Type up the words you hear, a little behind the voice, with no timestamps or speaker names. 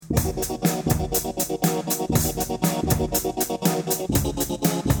Hi.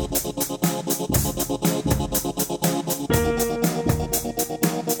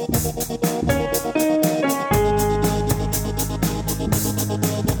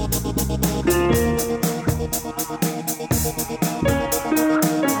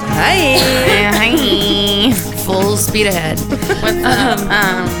 Full speed ahead. What's up?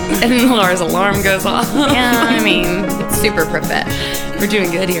 And Laura's alarm goes off. Yeah, I mean, it's super professional. We're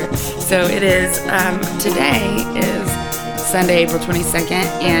doing good here. So it is, today is Sunday, April 22nd,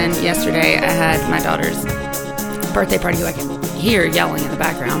 and yesterday I had my daughter's birthday party who I can hear yelling in the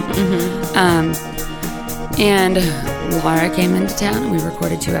background. And Laura came into town, and we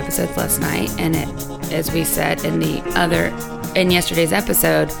recorded 2 episodes last night, and it, as we said in yesterday's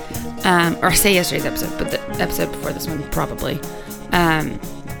episode, or I say yesterday's episode, but the episode before this one probably,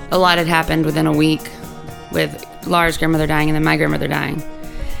 a lot had happened within a week with Laura's grandmother dying and then my grandmother dying.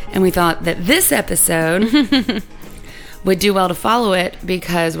 And we thought that this episode would do well to follow it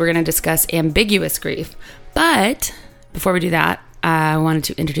because we're going to discuss ambiguous grief. But before we do that, I wanted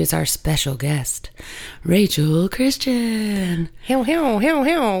to introduce our special guest, Rachel Christian. What's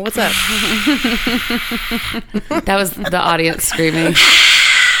up? That was the audience screaming.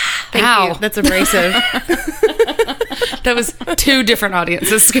 Thank you. That's abrasive. That was 2 different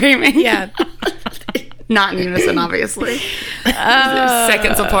audiences screaming. Yeah. Not in unison, obviously.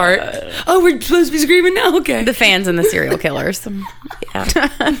 Seconds apart. Oh, we're supposed to be screaming now? Okay. The fans and the serial killers. Yeah.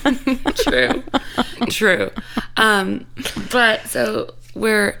 True. But so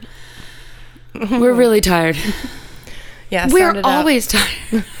we're really tired. Yeah. We're always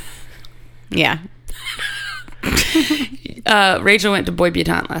tired. Yeah. Rachel went to Boy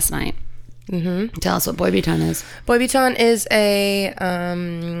Butante last night. Mm-hmm. Tell us what Boy Butante is. Boy Butante is a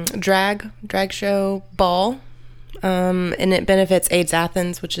drag show ball, and it benefits AIDS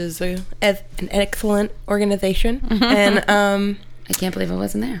Athens, which is an excellent organization. Mm-hmm. And I can't believe I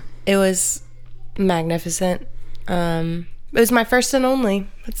wasn't there. It was magnificent. It was my first and only.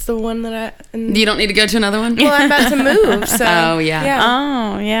 It's the one that You don't need to go to another one? Well, I'm about to move, so... Oh, yeah.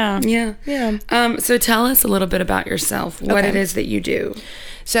 Oh, yeah. Yeah. So tell us a little bit about yourself, what it is that you do.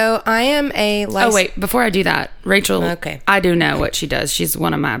 So I am a... Oh, wait. Before I do that, Rachel, okay. I do know what she does. She's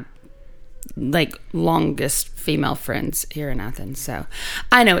one of my, longest female friends here in Athens. So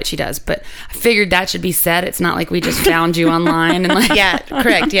I know what she does, but I figured that should be said. It's not like we just found you online. And yeah,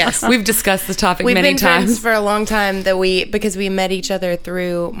 correct, yes. We've discussed this topic many times. We've been friends for a long time because we met each other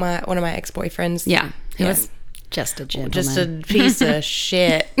through one of my ex-boyfriends. Yeah. He was just a gentleman. Just a piece of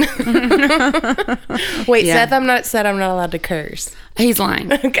shit. Wait, yeah. Seth, I'm not allowed to curse. He's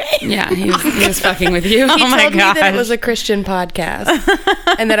lying. Okay. Yeah, he was fucking with you. He told me that it was a Christian podcast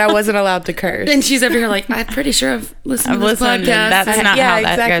and that I wasn't allowed to curse. And she's over here like, I'm pretty sure I've listened to this podcast. That's not how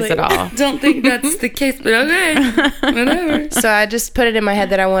that goes at all. Don't think that's the case, but okay. Whatever. So I just put it in my head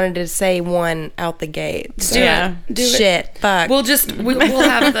that I wanted to say one out the gate. So Do it. Shit. Fuck. We'll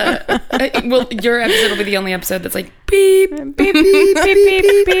have your episode will be the only episode that's like beep, beep, beep, beep,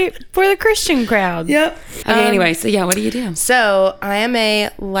 beep, beep for the Christian crowd. Yep. Okay, anyway, so what do you do? So I am a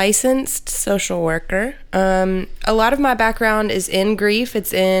licensed social worker. A lot of my background is in grief.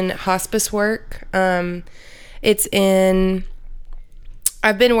 It's in hospice work. I've been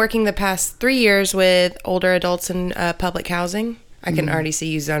working the past 3 years with older adults in public housing. I can already see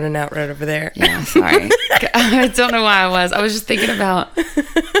you zoning out right over there. Yeah, sorry. I don't know why I was just thinking about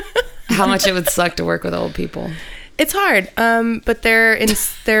how much it would suck to work with old people. It's hard, but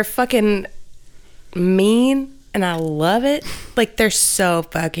they're fucking mean, and I love it. Like, they're so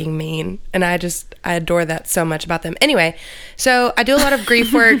fucking mean, and I adore that so much about them. Anyway, so I do a lot of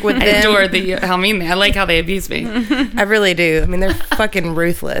grief work with them. I adore how mean they. I like how they abuse me. I really do. I mean, they're fucking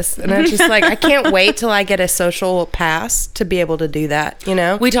ruthless, and I'm just like, I can't wait till I get a social pass to be able to do that. You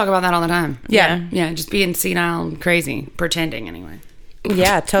know, we talk about that all the time. Yeah, just being senile and crazy, pretending anyway.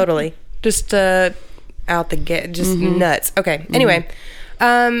 Yeah, totally. Just out the gate, just nuts. Okay. Anyway,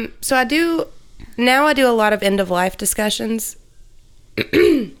 so I do a lot of end of life discussions,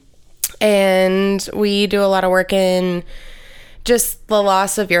 and we do a lot of work in just the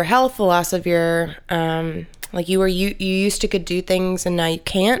loss of your health, the loss of your like you used to could do things and now you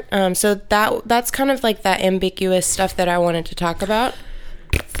can't. So that's kind of like that ambiguous stuff that I wanted to talk about.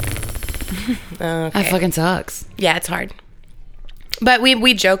 That fucking sucks. Yeah, it's hard. But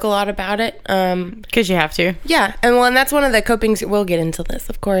we joke a lot about it. Because you have to. Yeah. And that's one of the coping... We'll get into this,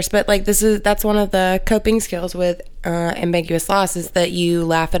 of course. But that's one of the coping skills with ambiguous loss is that you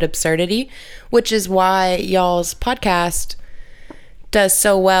laugh at absurdity, which is why y'all's podcast does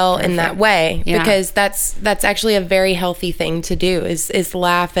so well in that way, Yeah. because that's actually a very healthy thing to do, is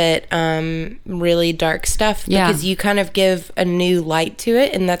laugh at really dark stuff, Yeah. because you kind of give a new light to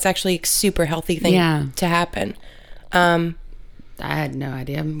it, and that's actually a super healthy thing Yeah. to happen. I had no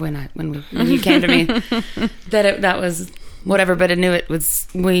idea when you came to me that was whatever, but I knew it was.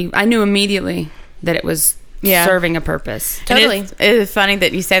 I knew immediately that it was serving a purpose. Totally. It's funny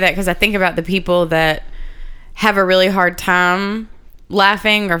that you say that, because I think about the people that have a really hard time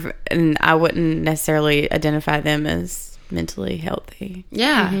laughing, and I wouldn't necessarily identify them as mentally healthy.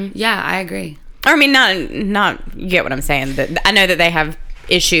 Yeah, yeah, I agree. I mean, not you get what I'm saying. That I know that they have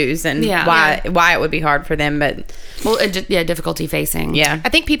issues and why it would be hard for them, but difficulty facing. Yeah, I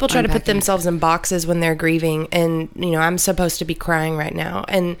think people try to put Unpacking. themselves in boxes when they're grieving, and I'm supposed to be crying right now,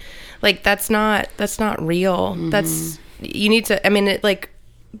 and like that's not real. That's, you need to. I mean,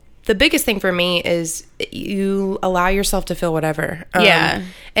 the biggest thing for me is you allow yourself to feel whatever.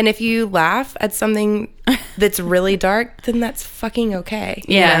 And if you laugh at something that's really dark, then that's fucking okay.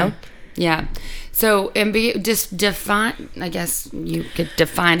 Yeah. Yeah. So, just define, I guess you could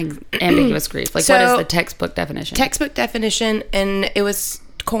define ambiguous grief. Like, what is the textbook definition? Textbook definition, and it was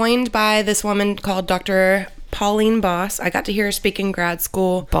coined by this woman called Dr. Pauline Boss. I got to hear her speak in grad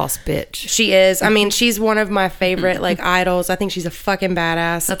school. Boss bitch. She is. I mean, she's one of my favorite, idols. I think she's a fucking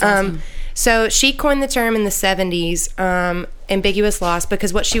badass. That's awesome. So she coined the term in the 70s, ambiguous loss,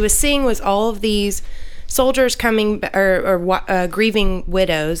 because what she was seeing was all of these soldiers coming or grieving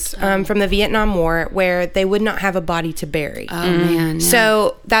widows from the Vietnam War, where they would not have a body to bury. Oh, man. Yeah.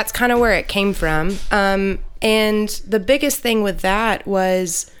 So that's kind of where it came from. And the biggest thing with that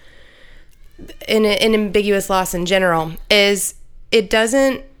was, in ambiguous loss in general, is it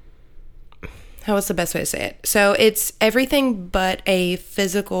doesn't, what's the best way to say it? So it's everything but a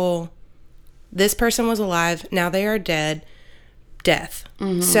physical, this person was alive, now they are dead, death.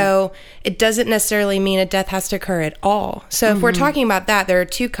 So it doesn't necessarily mean a death has to occur at all. So if we're talking about that, there are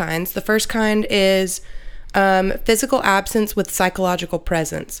two kinds. The first kind is physical absence with psychological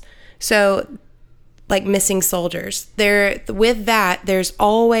presence. So like missing soldiers. With that, there's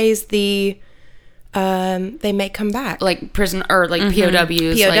always the they may come back. Like prison or like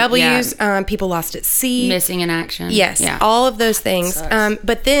POWs. POWs, people lost at sea. Missing in action. Yes, Yeah. all of those things.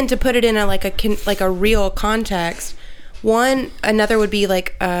 But then to put it in a real context, another would be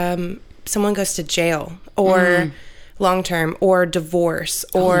like someone goes to jail or long term or divorce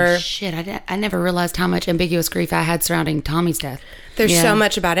or Holy shit, I never realized how much ambiguous grief I had surrounding Tommy's death. there's so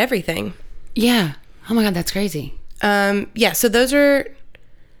much about everything. Yeah. Oh my God, that's crazy. So those are.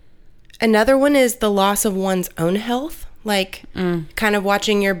 Another one is the loss of one's own health, like kind of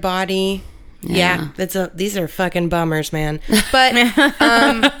watching your body. Yeah, these are fucking bummers, man. But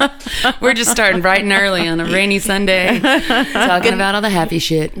We're just starting bright and early on a rainy Sunday, talking about all the happy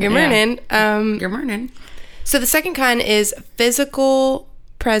shit. good morning. Good morning. So the second kind is physical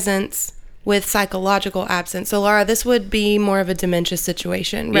presence with psychological absence. So Laura, this would be more of a dementia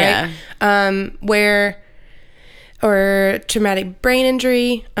situation, right? Or traumatic brain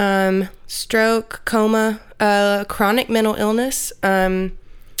injury, stroke, coma, chronic mental illness,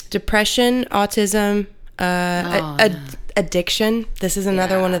 depression, autism, addiction. This is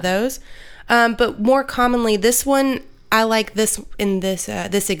another one of those. But more commonly, this one, I like this in this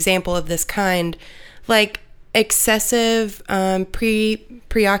example of this kind, like excessive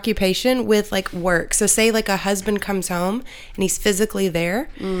preoccupation with like work. So say like a husband comes home and he's physically there,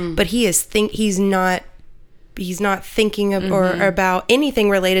 but he's not thinking of, or about anything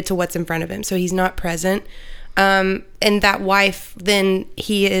related to what's in front of him. So he's not present. And that wife, then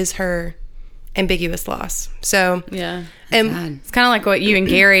he is her ambiguous loss. So yeah. And It's kind of like what you and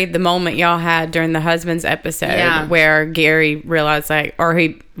Gary, the moment y'all had during the husband's episode, where Gary realized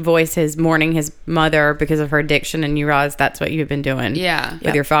he voiced his mourning his mother because of her addiction, and you realized that's what you've been doing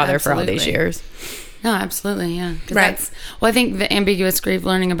with your father for all these years. No, absolutely, yeah. Right. I think the ambiguous grief,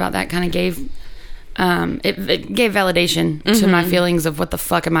 learning about that kind of gave it gave validation to my feelings of what the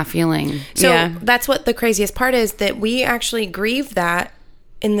fuck am I feeling. So that's what the craziest part is, that we actually grieve that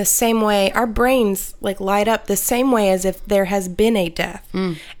in the same way. Our brains like light up the same way as if there has been a death.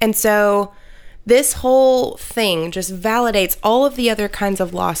 And so this whole thing just validates all of the other kinds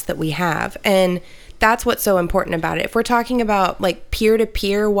of loss that we have. And that's what's so important about it. If we're talking about like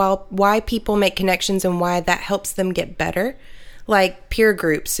peer-to-peer, why people make connections and why that helps them get better, like peer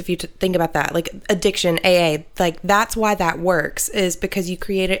groups, if you think about that, like addiction, AA, like that's why that works, is because you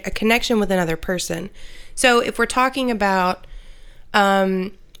create a connection with another person. So if we're talking about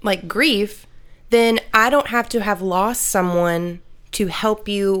like grief, then I don't have to have lost someone to help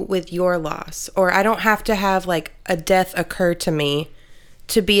you with your loss, or I don't have to have like a death occur to me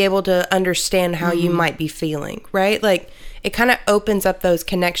to be able to understand how you might be feeling, right? Like, it kind of opens up those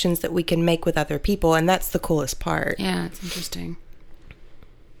connections that we can make with other people, and that's the coolest part. Yeah, it's interesting.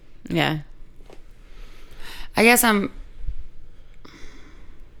 Yeah. I guess I'm,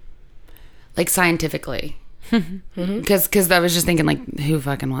 like, scientifically, because I was just thinking, like, who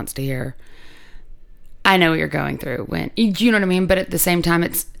fucking wants to hear? I know what you're going through when, you know what I mean? But at the same time,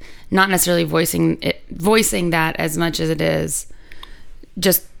 it's not necessarily voicing that as much as it is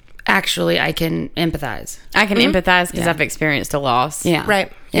just actually I can empathize. I can empathize because I've experienced a loss. Yeah.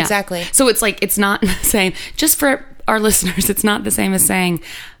 Right. Yeah. Exactly. So it's like, it's not the same. Just for our listeners, it's not the same as saying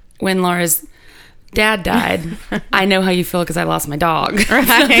when Laura's dad died, I know how you feel because I lost my dog.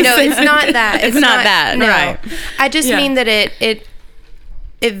 Right. No, it's not that. It's not that. No. Right. I just mean that it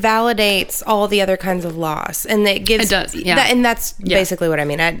validates all the other kinds of loss, and it gives. It does, yeah. And that's basically what I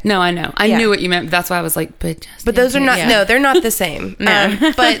mean. No, I know. I knew what you meant. That's why I was like, but those are not. Yeah. No, they're not the same. No.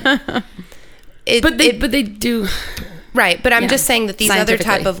 But they do. Right, but I'm just saying that these other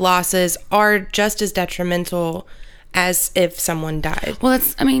type of losses are just as detrimental as if someone died. Well,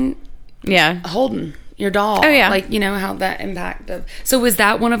 that's. I mean, yeah, Holden, your dog. Oh yeah, like, you know how that impact of. So was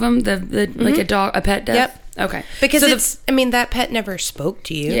that one of them? The like a pet death. Yep. Okay. Because that pet never spoke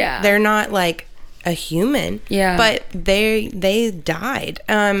to you. Yeah. They're not like a human. Yeah. But they died.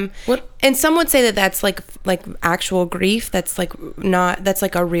 What? And some would say that that's like actual grief. That's like that's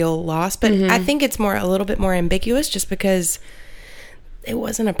like a real loss. But I think it's a little bit more ambiguous just because it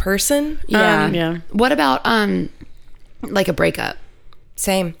wasn't a person. Yeah. Yeah. What about like a breakup?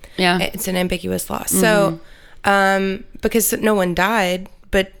 Same. Yeah. It's an ambiguous loss. So because no one died,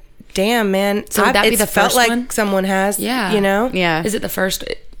 but damn, man. So would that be the first felt one? like someone has, you know? Yeah. Is it the first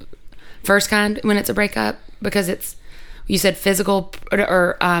kind when it's a breakup? Because it's, you said physical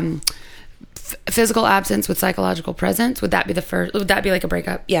or physical absence with psychological presence. Would that be the first? Would that be like a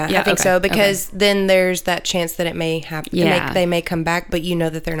breakup? Yeah, I think so. Because then there's that chance that it may happen. Yeah. They may come back, but you know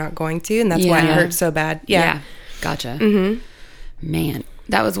that they're not going to. And that's why it hurts so bad. Yeah. Gotcha. Mm-hmm. Man,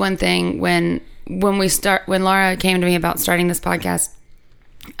 that was one thing when Laura came to me about starting this podcast.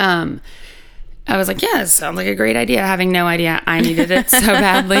 I was like, yeah, it sounds like a great idea, having no idea I needed it so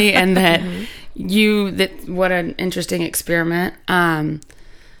badly, and that what an interesting experiment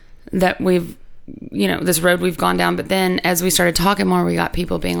that we've, this road we've gone down. But then as we started talking more, we got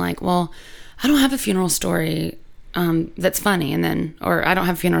people being like, well, I don't have a funeral story that's funny, or I don't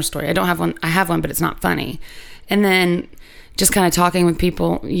have a funeral story. I don't have one. I have one, but it's not funny. And then just kind of talking with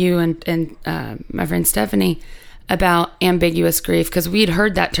people, you and my friend Stephanie, about ambiguous grief, because we'd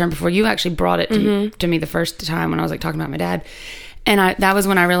heard that term before. You actually brought it to me the first time when I was like talking about my dad, and that was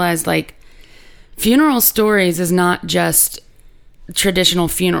when I realized, like, funeral stories is not just traditional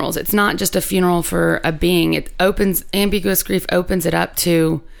funerals. It's not just a funeral for a being. Ambiguous grief opens it up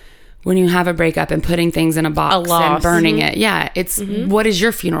to when you have a breakup and putting things in a box and burning it. Yeah, it's what is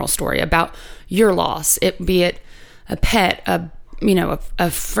your funeral story about your loss? Be it a pet,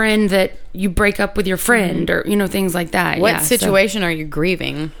 a friend that you break up with your friend, or things like that. What situation are you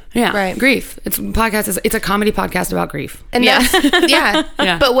grieving? Yeah, right. Grief. It's a comedy podcast about grief. And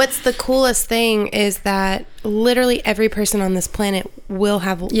yeah. But what's the coolest thing is that literally every person on this planet will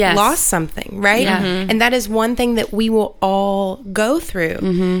have lost something, right? Yeah. And that is one thing that we will all go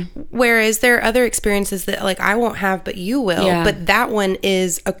through. Whereas there are other experiences that, like, I won't have, but you will. Yeah. But that one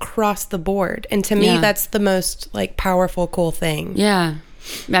is across the board. And to me, that's the most, like, powerful, cool thing. Yeah.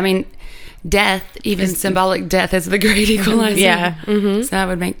 I mean, death, even symbolic death, is the great equalizer. Yeah. So that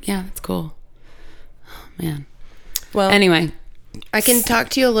would make, it's cool. Oh, man. Well, anyway, I can talk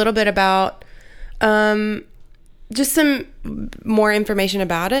to you a little bit about just some more information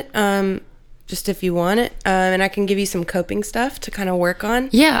about it, just if you want it, and I can give you some coping stuff to kind of work on.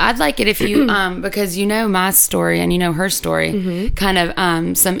 Yeah, I'd like it if you, because my story and her story, kind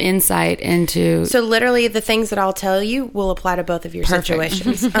of some insight into. So literally the things that I'll tell you will apply to both of your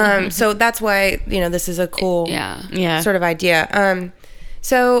situations. So that's why, this is a cool sort of idea.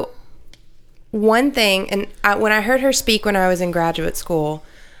 So one thing, and when I heard her speak when I was in graduate school,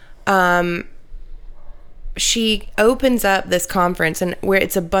 she opens up this conference, and where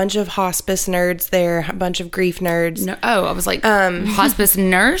it's a bunch of hospice nerds there, a bunch of grief nerds. No, I was like, hospice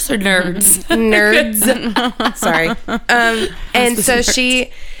nurse or nerds? Nerds. Sorry. And so nerds.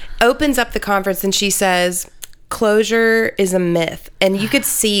 She opens up the conference and she says, closure is a myth. And you could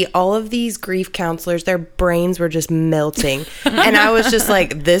see all of these grief counselors, their brains were just melting. And I was just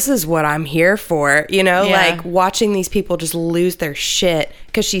like, this is what I'm here for, like watching these people just lose their shit,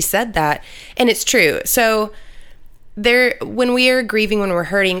 because she said that. And it's true. So when we are grieving, when we're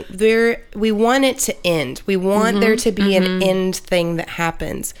hurting, we want it to end. We want there to be an end thing that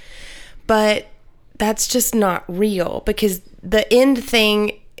happens. But that's just not real, because the end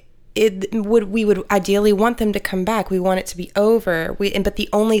thing, we would ideally want them to come back. We want it to be over. But the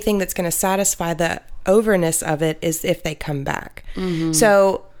only thing that's going to satisfy the overness of it is if they come back.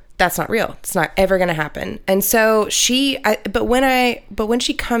 So that's not real. It's not ever going to happen. And so but when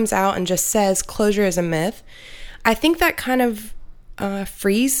she comes out and just says closure is a myth, I think that kind of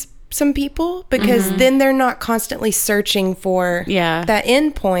frees some people, because then they're not constantly searching for that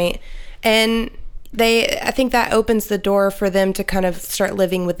end point. And I think that opens the door for them to kind of start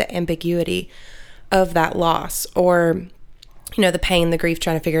living with the ambiguity of that loss, or, the pain, the grief,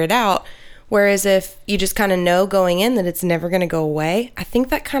 trying to figure it out. Whereas if you just kind of know going in that it's never going to go away, I think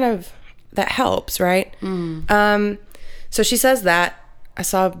that helps, right? So she says that. I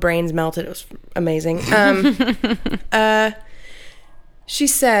saw brains melted. It was amazing. She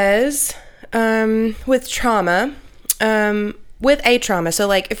says, with trauma, with a trauma. So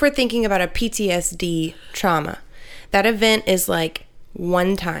like if we're thinking about a PTSD trauma, that event is like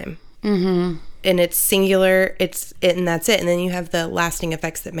one time. And it's singular, and that's it. And then you have the lasting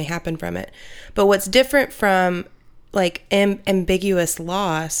effects that may happen from it. But what's different from like ambiguous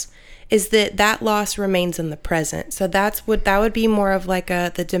loss is that loss remains in the present. So that would be more of like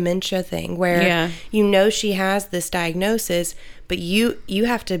the dementia thing, where she has this diagnosis, but you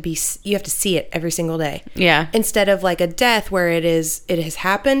have to see it every single day. Yeah. Instead of like a death where it has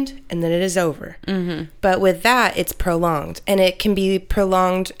happened and then it is over. But with that, it's prolonged, and it can be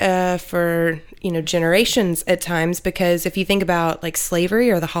prolonged for generations at times, because if you think about like slavery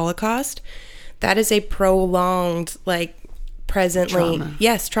or the Holocaust, that is a prolonged like presently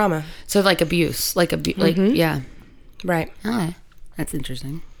trauma. So like abuse, like right. Oh, that's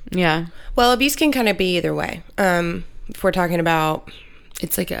interesting. Yeah. Well, abuse can kind of be either way. If we're talking about,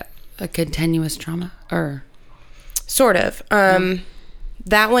 it's like a continuous trauma, or sort of.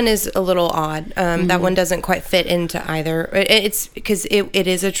 That one is a little odd. That one doesn't quite fit into either. It's because it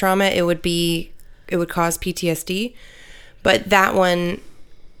is a trauma. It would cause PTSD, but that one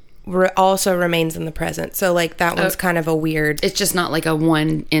also remains in the present. So like that one's kind of a weird. It's just not like a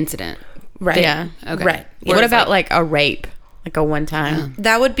one incident, right? Yeah. Okay. Right. What about like a rape, like a one time? Yeah.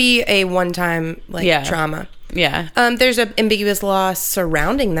 That would be a one time trauma. Yeah. There's an ambiguous loss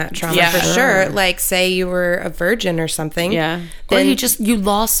surrounding that trauma for sure. Like say you were a virgin or something. Yeah. Then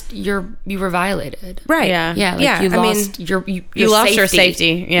you were violated. Right. Yeah. Yeah. Like you lost your lost your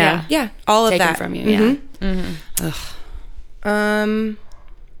safety. Yeah. Yeah. All of taken that from you. Yeah.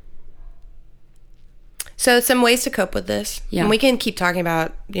 So some ways to cope with this. Yeah. And we can keep talking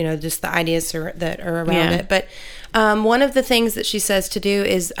about, just the ideas that are around it. But one of the things that she says to do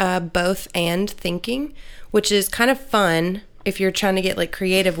is both and thinking, which is kind of fun if you're trying to get like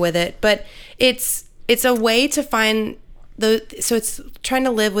creative with it. But it's a way to find so it's trying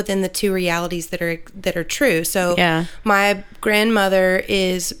to live within the two realities that are true. So my grandmother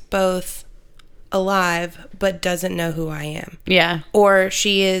is both alive but doesn't know who I am. Yeah. Or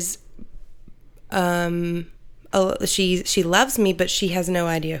she is she loves me, but she has no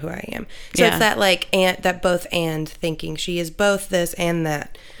idea who I am. So it's that like that both and thinking. She is both this and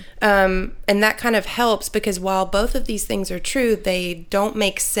that. And that kind of helps, because while both of these things are true, they don't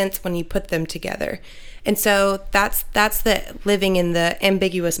make sense when you put them together. And so that's the living in the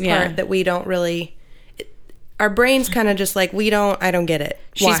ambiguous part that we don't really, our brains kind of just like, I don't get it.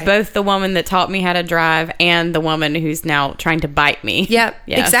 She's both the woman that taught me how to drive and the woman who's now trying to bite me. Yeah,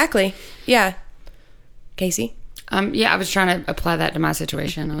 exactly. Yeah. Casey? I was trying to apply that to my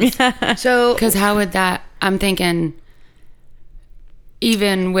situation. Because how would that, I'm thinking,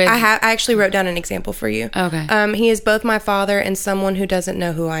 even with... I actually wrote down an example for you. Okay. He is both my father and someone who doesn't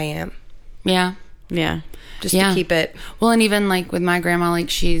know who I am. Yeah. Yeah. Just to keep it... Well, and even like with my grandma, like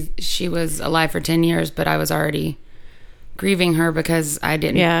she was alive for 10 years, but I was already grieving her because I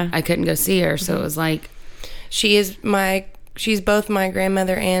couldn't go see her. So it was like... She's both my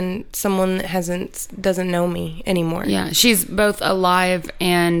grandmother and someone that doesn't know me anymore. Yeah, she's both alive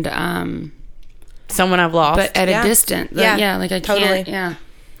and someone I've lost, but at a distance. Yeah, like I totally. can't. Yeah.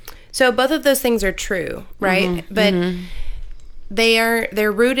 So both of those things are true, right? But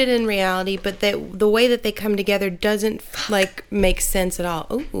they're rooted in reality. But the way that they come together doesn't like make sense at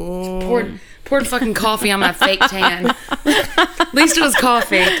all. Ooh. Poured fucking coffee on my fake tan. At least it was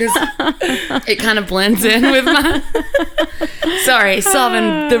coffee, because it kind of blends in with my... Sorry,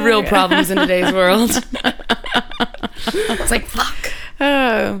 solving the real problems in today's world. It's like, fuck.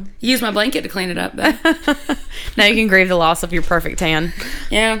 Oh. Use my blanket to clean it up, though. Now you can grieve the loss of your perfect tan.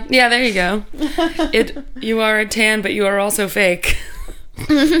 Yeah, there you go. You are a tan, but you are also fake.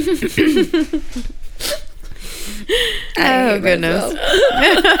 Oh, goodness.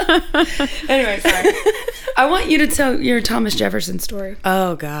 Anyway, sorry. I want you to tell your Thomas Jefferson story.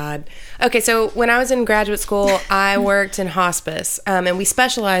 Oh, God. Okay, so when I was in graduate school, I worked in hospice, and we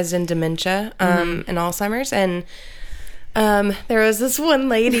specialized in dementia and Alzheimer's, and there was this one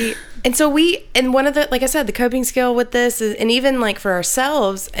lady, and so one of the, like I said, the coping skill with this is, and even like for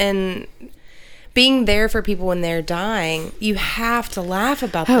ourselves and being there for people when they're dying, you have to laugh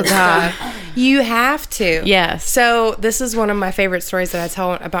about this stuff. You have to. Yes. So this is one of my favorite stories that I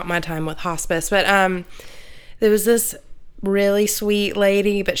tell about my time with hospice. But there was this really sweet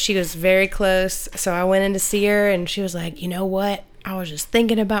lady, but she was very close. So I went in to see her, and she was like, you know what? I was just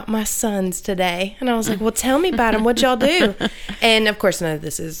thinking about my sons today. And I was like, well, tell me about them. What'd y'all do? And, of course, none of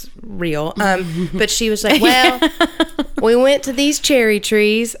this is real. But she was like, well, we went to these cherry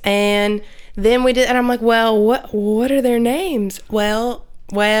trees, and then we did, and I'm like, well, what are their names? Well,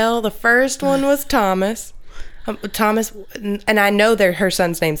 the first one was Thomas. Thomas, and I know they're her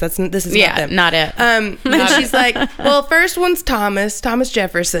son's names. This is not them. Not it. And she's like, well, first one's Thomas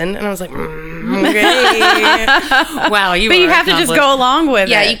Jefferson, and I was like, okay. Wow, but you have to just go along with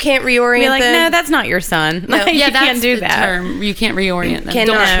it. Yeah, you can't reorient. Be like, them. No, that's not your son. No, you that's can't do the that. term. You can't reorient them.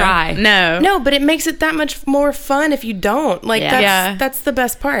 Don't try. No, but it makes it that much more fun if you don't. Like that's the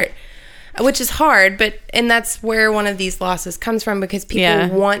best part. Which is hard, and that's where one of these losses comes from, because people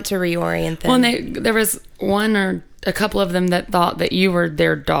want to reorient them. Well, and there was one or a couple of them that thought that you were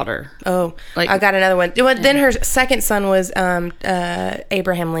their daughter. Oh, I got another one. Then her second son was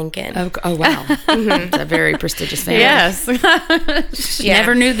Abraham Lincoln. Oh wow. It's a very prestigious family. Yes.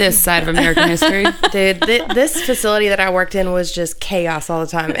 Never knew this side of American history. Dude, this facility that I worked in was just chaos all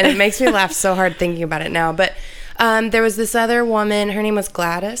the time, and it makes me laugh so hard thinking about it now. But there was this other woman, her name was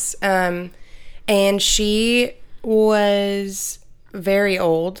Gladys, and she was very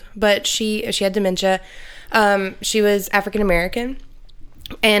old, but she had dementia. She was African American,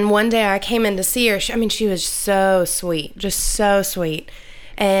 and one day I came in to see her. She was so sweet, just so sweet.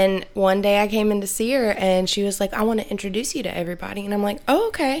 And one day I came in to see her, and she was like, I want to introduce you to everybody. And I'm like, oh,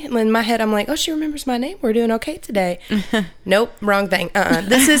 okay. And in my head, I'm like, oh, she remembers my name. We're doing okay today. Nope, wrong thing.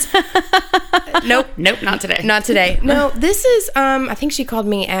 This is, nope, not today. Not today. No, this is, I think she called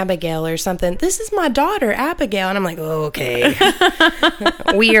me Abigail or something. This is my daughter, Abigail. And I'm like, oh, okay.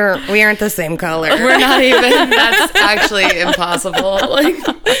 we aren't the same color. We're not even. That's actually impossible.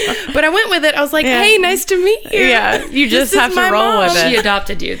 But I went with it. I was like, hey, nice to meet you. Yeah, you just have to roll with it. She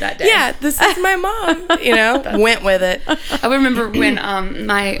adopted you that day. Yeah, this is my mom. Went with it. I remember when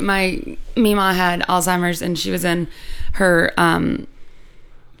my Mima had Alzheimer's, and she was in her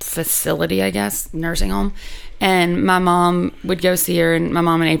facility, I guess, nursing home, and my mom would go see her, and my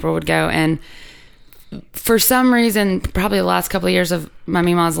mom and April would go, and for some reason, probably the last couple of years of my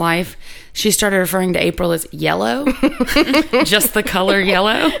Mima's life, she started referring to April as yellow, just the color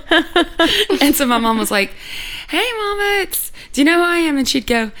yellow. And so my mom was like, hey, Mama, do you know who I am? And she'd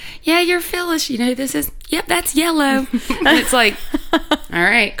go, yeah, you're Phyllis. You know who this is? Yep, that's yellow. And it's like, all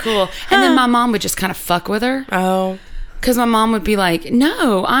right, cool. And then my mom would just kind of fuck with her. Oh. Because my mom would be like,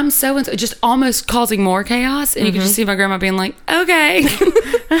 no, I'm so-and-so, just almost causing more chaos. And you could just see my grandma being like, okay,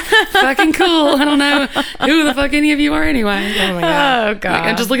 fucking cool. I don't know who the fuck any of you are anyway. Oh, my God. Oh, God. Like,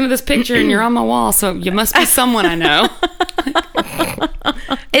 I'm just looking at this picture and you're on my wall, so you must be someone I know.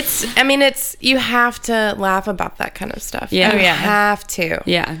 It's you have to laugh about that kind of stuff. Yeah. You have to.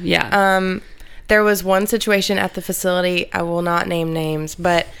 Yeah. There was one situation at the facility, I will not name names,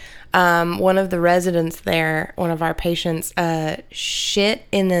 but one of the residents there, one of our patients, shit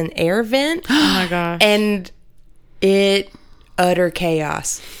in an air vent. Oh my gosh. And utter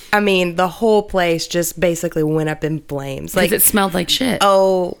chaos. The whole place just basically went up in flames. Because it smelled like shit.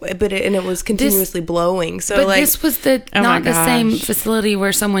 Oh, but it was continuously blowing. So but this was not the same facility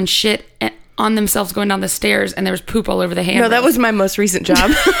where someone shit on themselves going down the stairs and there was poop all over the handrail. No, that was my most recent job.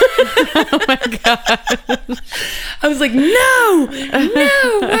 Oh my God. I was like, no.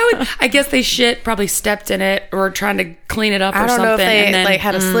 I guess they probably stepped in it or trying to clean it up or something. I don't know if they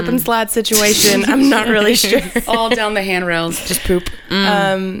had a slip and slide situation. I'm not really sure. All down the handrails, just poop.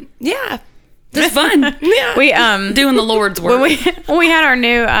 Yeah. It's fun. Yeah. We doing the Lord's work. When we had our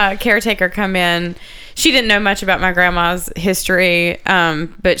new caretaker come in, she didn't know much about my grandma's history,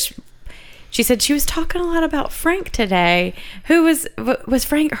 but she said she was talking a lot about Frank today. Who was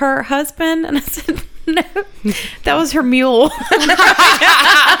Frank her husband? And I said, no, that was her mule.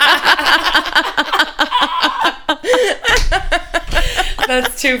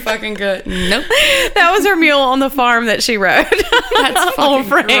 That's too fucking good. Nope. That was her mule on the farm that she rode. That's fucking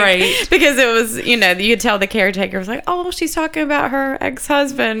great. Because it was, you could tell the caretaker was like, oh, she's talking about her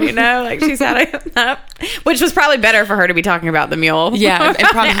ex-husband, like she's had which was probably better for her to be talking about the mule. Yeah. It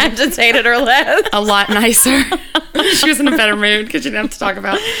probably agitated her less. A lot nicer. She was in a better mood because she didn't have to talk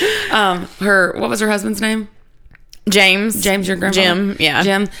about what was her husband's name? James, your grandpa. Jim,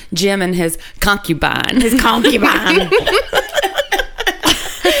 yeah. Jim and his concubine.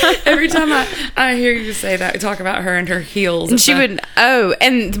 Every time I hear you say that, talk about her and her heels. And she would,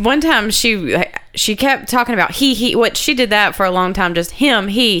 and one time she kept talking about he, what she did that for a long time, just him,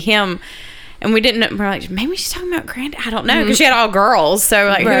 he, him. And we're like, maybe she's talking about Granddad. I don't know, because she had all girls. So,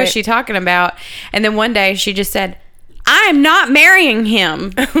 like, Who is she talking about? And then one day she just said, I'm not marrying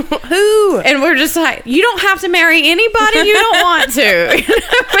him. Who? And we're just like, you don't have to marry anybody you don't want to.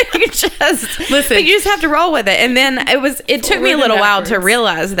 But you just have to roll with it. And then it took me a little while to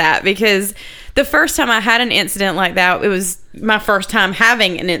realize that, because the first time I had an incident like that, it was my first time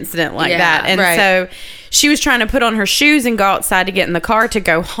having an incident like that. And so she was trying to put on her shoes and go outside to get in the car to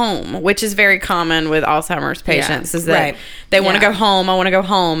go home, which is very common with Alzheimer's patients, is that they want to go home. I want to go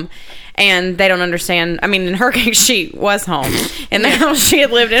home. And they don't understand. I mean, in her case, she was home in the house she had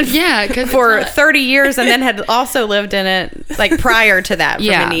lived in for 30 years, and then had also lived in it like prior to that for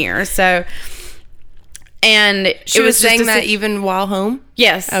many years. So, and she was saying that even while home?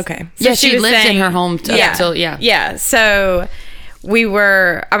 Yes. Okay. So she lived in her home until, Yeah. So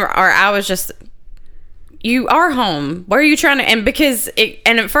I was just, you are home. Where are you trying to,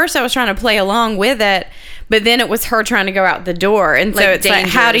 and at first I was trying to play along with it, but then it was her trying to go out the door. And so it's dangerous.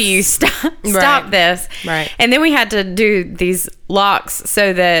 Like, how do you stop this? Right. And then we had to do these locks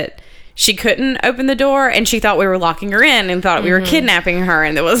so that she couldn't open the door, and she thought we were locking her in and thought we were kidnapping her.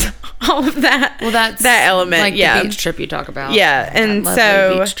 And there was all of that. Well, that's that element. Like the beach trip you talk about. Yeah. And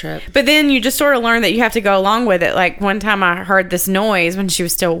so, beach trip. But then you just sort of learn that you have to go along with it. Like one time I heard this noise when she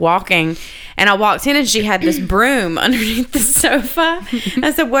was still walking, and I walked in and she had this broom underneath the sofa. And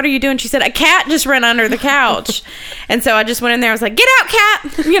I said, what are you doing? She said, a cat just ran under the couch. And so I just went in there. I was like, get out, cat.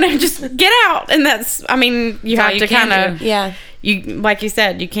 Just get out. And that's, I mean, you have to kind of, you, like you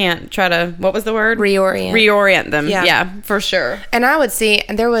said, you can't try to, what was the word? Reorient them. Yeah, for sure. And I would see,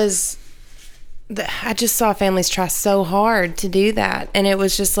 I just saw families try so hard to do that. And it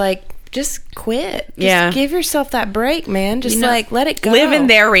was just like, just quit. Just give yourself that break, man. Just let it go. Live in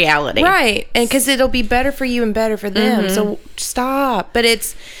their reality. Right. And because it'll be better for you and better for them. So stop. But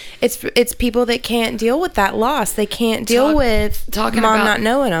it's people that can't deal with that loss. They can't deal with mom not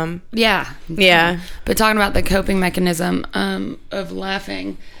knowing them. Yeah. Yeah. But talking about the coping mechanism of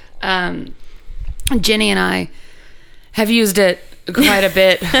laughing, Jenny and I have used it quite a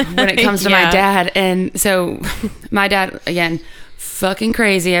bit when it comes to my dad. And so my dad, again, fucking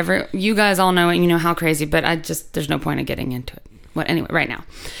crazy. You guys all know it. You know how crazy, but there's no point in getting into it. Anyway, right now.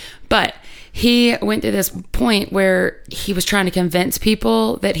 But he went through this point where he was trying to convince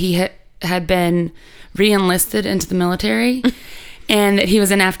people that he had been re-enlisted into the military and that he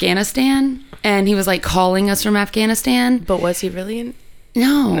was in Afghanistan, and he was like calling us from Afghanistan. But was he really in?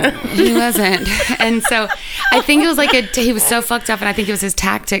 No, he wasn't. And so I think it was like he was so fucked up, and I think it was his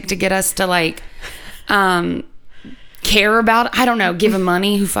tactic to get us to like care about it. I don't know, give him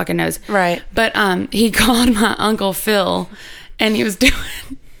money, who fucking knows. Right. But he called my Uncle Phil, and he was doing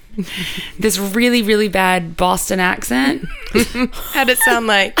this really, really bad Boston accent. How'd it sound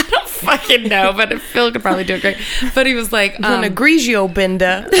like? I don't fucking know, but Phil could probably do it great. But he was like, on a Grigio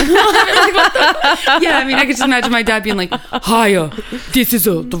bender. Yeah, I mean, I could just imagine my dad being like, hiya, this is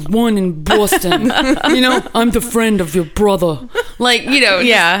the one in Boston. I'm the friend of your brother. Like,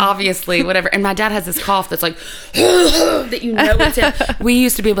 obviously, whatever. And my dad has this cough that's like, that it's him. We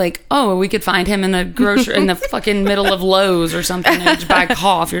used to be like, oh, we could find him in the in the fucking middle of Lowe's or something and just buy a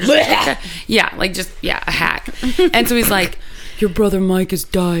cough. You're just a hack. And so he's like, your brother Mike has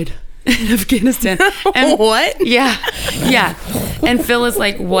died in Afghanistan. And what? Yeah. And Phil is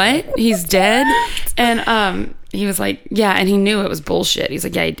like, what? He's dead? And he was like, yeah. And he knew it was bullshit. He's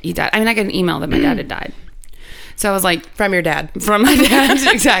like, yeah, he died. I mean, I got an email that my dad had died. So I was like, from your dad? From my dad,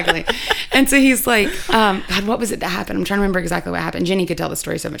 exactly. And so he's like, God, what was it that happened? I'm trying to remember exactly what happened. Jenny could tell the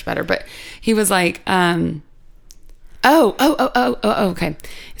story so much better. But he was like, okay.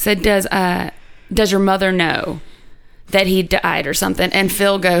 He said, does your mother know that he died or something? And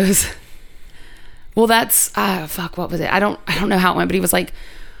Phil goes, well, that's what was it? I don't know how it went, but he was like,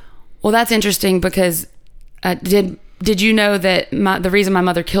 well, that's interesting because did you know that the reason my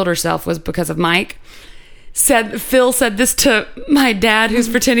mother killed herself was because of Mike? Phil said this to my dad, who's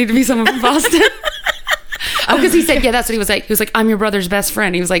pretending to be someone from Boston. because he said, yeah, that's what he was like. He was like, I'm your brother's best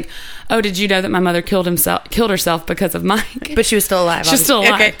friend. He was like, oh, did you know that my mother killed herself because of Mike? But she was still alive. She's still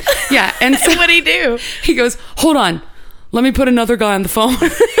alive. Okay. Yeah. And so what'd he do? He goes, hold on. Let me put another guy on the phone. And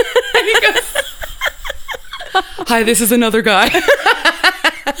he goes, hi, this is another guy.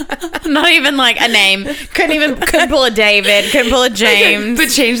 Not even like a name. Couldn't pull a David. Couldn't pull a James. But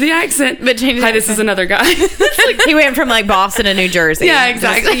change the accent. Hi, this is another guy. He went from like Boston to New Jersey. Yeah,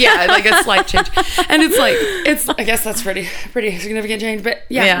 exactly. Yeah, like a slight change. And it's I guess that's pretty significant change. But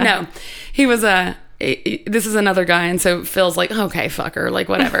yeah. No, he was this is another guy, and so Phil's like, okay, fucker, like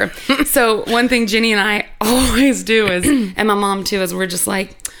whatever. So one thing Jenny and I always do is, and my mom too, is we're just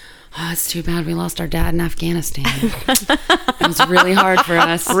like, oh, it's too bad we lost our dad in Afghanistan. It was really hard for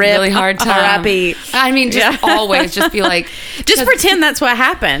us. Really hard time. I mean, just always just be like, just pretend that's what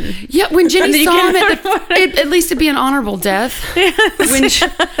happened. Yeah, when Jenny saw him at least it'd be an honorable death.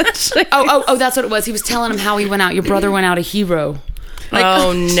 Yes. Oh, that's what it was. He was telling him how he went out. Your brother went out a hero. Like,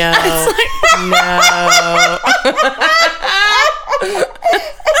 oh no, no.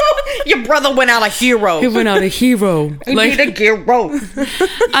 Your brother went out a hero. He went out a hero. Like a hero.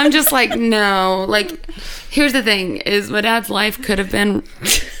 I'm just like, no. Like, here's the thing: is my dad's life could have been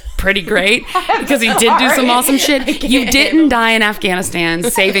pretty great because he did do some awesome shit. You didn't die in Afghanistan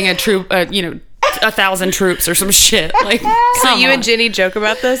saving a troop, 1,000 troops or some shit. Like, so you and Jenny joke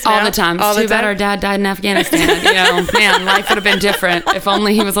about this now? All the time. Too bad our dad died in Afghanistan. Man, life would have been different if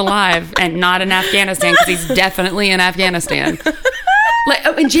only he was alive and not in Afghanistan, because he's definitely in Afghanistan. Like,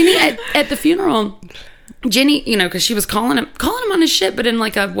 and Jenny at the funeral, Jenny, because she was calling him on his shit, but in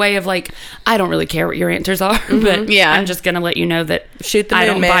like a way of like, I don't really care what your answers are, but I'm just gonna let you know that I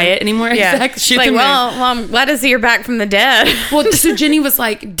don't buy it anymore. Yeah. Exactly. Shoot like, the well, I'm glad to see you're back from the dead. Well, so Jenny was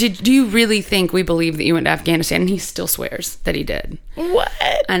like, do you really think we believe that you went to Afghanistan? And he still swears that he did. What?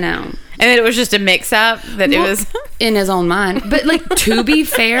 I know. And it was just a mix-up it was in his own mind. But like, to be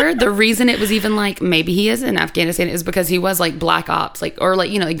fair, the reason it was even like maybe he is in Afghanistan is because he was like black ops, like, or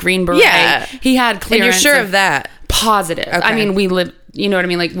like, like Green Beret. Yeah. He had clearance. And you're sure of that? Positive. Okay. I mean, we live. You know what I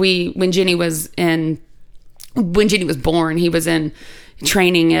mean? Like when Jenny was born, he was in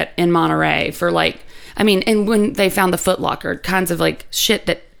training in Monterey for like. I mean, and when they found the Foot Locker, kinds of like shit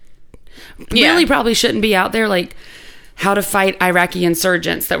that really probably shouldn't be out there, like how to fight Iraqi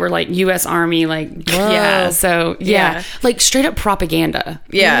insurgents that were like U.S. Army, like, whoa. So like straight up propaganda.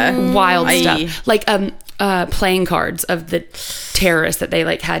 Yeah. Wild stuff. Like playing cards of the terrorists that they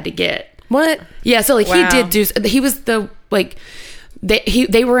like had to get. What? Yeah, so like he did do, he was the like,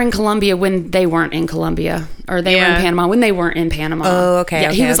 they were in Colombia when they weren't in Colombia, or they were in Panama when they weren't in Panama. Oh, okay.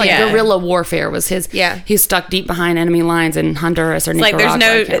 Yeah, he was like guerrilla warfare was his. Yeah, he's stuck deep behind enemy lines in Honduras or Nicaragua. Like there's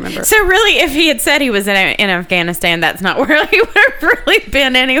no. I can't remember. So really, if he had said he was in Afghanistan, that's not where he would have really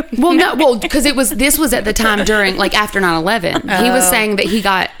been anyway. Well, because this was at the time during like after 9/11. He was saying that he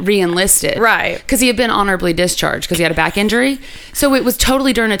got re-enlisted, right? Because he had been honorably discharged because he had a back injury. So it was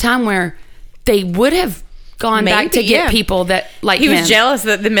totally during a time where they would have gone back to get people that like he was jealous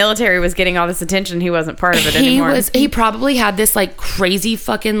that the military was getting all this attention. He wasn't part of it anymore. He probably had this like crazy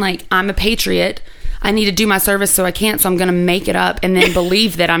fucking like, I'm a patriot, I need to do my service, so I can't, so I'm gonna make it up and then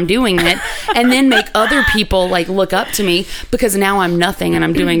believe that I'm doing it, and then make other people like look up to me because now I'm nothing and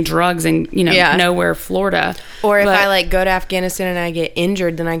I'm doing drugs in nowhere, Florida. Or if I like go to Afghanistan and I get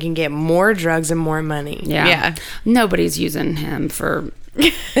injured, then I can get more drugs and more money. Yeah. Nobody's using him for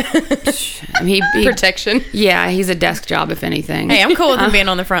protection. Yeah, he's a desk job, if anything. Hey, I'm cool with him being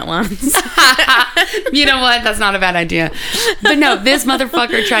on the front lines. You know what? That's not a bad idea. But no, this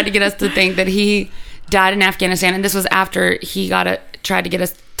motherfucker tried to get us to think that he died in Afghanistan, and this was after he tried to get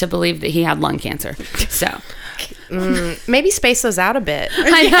us to believe that he had lung cancer. So maybe space those out a bit.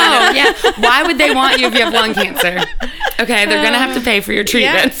 I know. Yeah. Why would they want you if you have lung cancer? Okay, they're gonna have to pay for your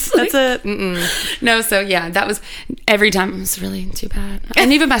treatments. That's it. No, so yeah, that was every time. It was really too bad.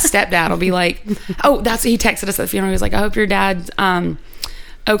 And even my stepdad will be like, "Oh, he texted us at the funeral. He was like, I hope your dad's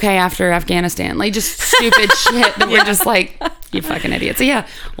okay after Afghanistan." Like just stupid shit that we're just like, you fucking idiot. So yeah,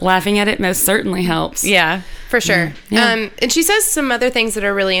 laughing at it most certainly helps. Yeah. For sure. Yeah. And she says some other things that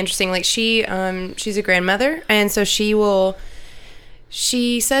are really interesting. Like she's a grandmother, and so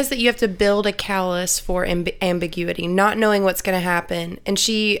she says that you have to build a callus for ambiguity, not knowing what's going to happen. And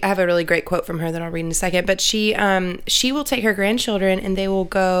I have a really great quote from her that I'll read in a second, but she will take her grandchildren and they will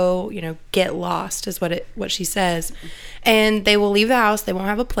go, get lost is what she says. And they will leave the house. They won't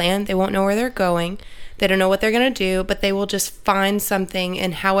have a plan. They won't know where they're going. They don't know what they're going to do, but they will just find something,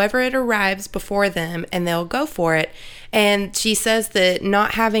 and however it arrives before them, and they'll go for it. And she says that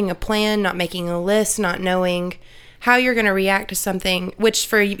not having a plan, not making a list, not knowing how you're going to react to something, which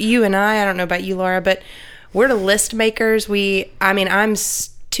for you and I don't know about you, Laura, but we're list makers. I'm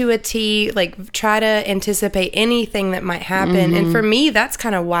to a T, like try to anticipate anything that might happen. And for me, that's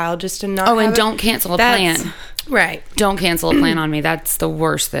kind of wild just to not. Oh, and don't cancel a plan. Right. Don't cancel a plan on me. That's the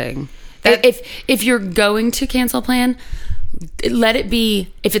worst thing. If you're going to cancel a plan, let it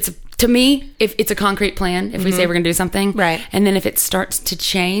be, if it's a concrete plan, if we say we're going to do something. Right. And then if it starts to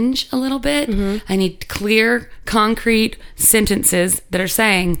change a little bit, I need clear, concrete sentences that are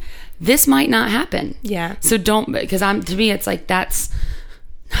saying, this might not happen. Yeah. So don't, because to me, it's like, that's...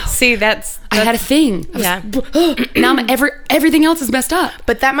 See, that's I had a thing. Yeah. Now everything else is messed up.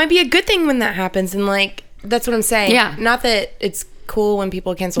 But that might be a good thing when that happens. And like, that's what I'm saying. Yeah. Not that it's cool when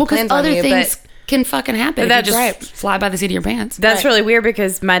people cancel plans other on you, things but can fucking happen. That's if you right. just fly by the seat of your pants. That's really weird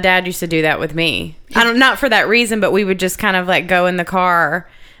because my dad used to do that with me. Not for that reason, but we would just kind of like go in the car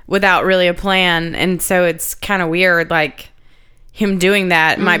without really a plan. And so it's kind of weird. Like him doing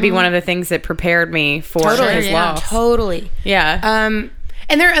that might be one of the things that prepared me for his loss. Totally. Yeah.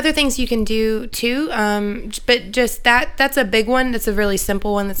 And there are other things you can do too. But just that's a big one. That's a really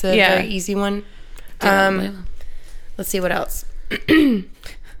simple one. That's a very easy one. Let's see what else.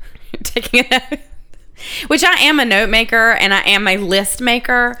 Taking a note. Which I am a note maker and I am a list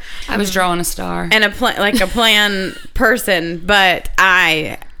maker. I was drawing a star. And a plan person, but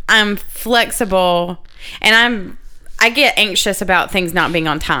I'm flexible and I get anxious about things not being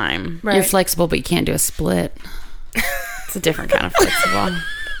on time. Right. You're flexible, but you can't do a split. It's a different kind of flexible.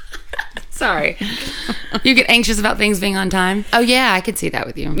 Sorry. You get anxious about things being on time? Oh, yeah, I could see that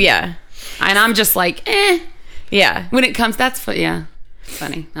with you. Yeah. And I'm just like, Yeah. When it comes, that's funny.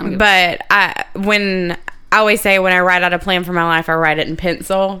 But I always say when I write out a plan for my life, I write it in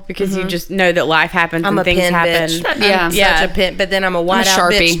pencil because you just know that life happens and things happen. I'm such a pin, but then I'm a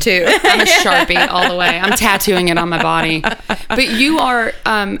whiteout bitch too. I'm a Sharpie all the way. I'm tattooing it on my body. But you are,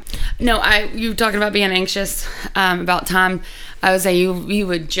 you talking about being anxious about time. I would say you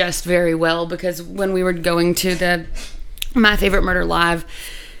would just very well, because when we were going to My Favorite Murder Live,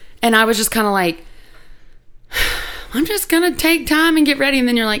 and I was just kind of like, I'm just going to take time and get ready. And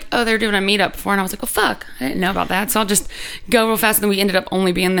then you're like, oh, they're doing a meetup before. And I was like, well, fuck, I didn't know about that. So I'll just go real fast. And then we ended up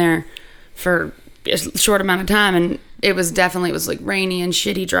only being there for a short amount of time. And it was like rainy and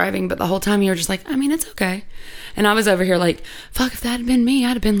shitty driving. But the whole time you were just like, I mean, it's okay. And I was over here like, fuck, if that had been me, I'd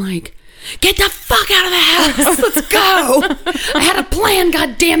have been like, get the fuck out of the house. Let's go. I had a plan,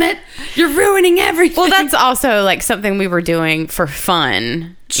 God damn it. You're ruining everything. Well, that's also like something we were doing for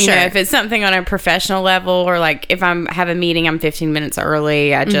fun. Sure. You know, if it's something on a professional level, or like if have a meeting, I'm 15 minutes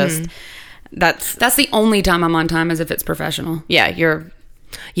early. I just that's the only time I'm on time, is if it's professional. Yeah, you're.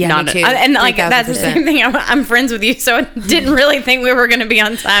 Yeah, not me too. And like 3000%. That's the same thing. I'm friends with you, so I didn't really think we were going to be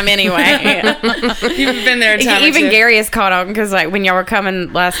on time anyway. You've been there a time. Even Gary has caught on, because like when y'all were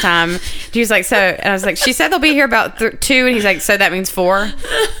coming last time, he was like, so, and I was like, she said they'll be here about 2, and he's like, so that means 4.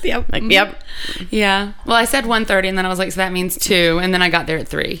 Yep. Like, yep. Yeah. Well, I said 1:30, and then I was like, so that means 2, and then I got there at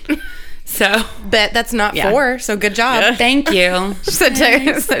 3. So, bet that's not 4. So good job. Yeah. Thank you. So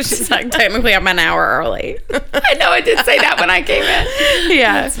she's like, technically I'm an hour early. I know, I did say that when I came in.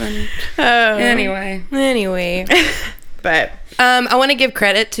 Yeah. That's funny. Anyway. But I want to give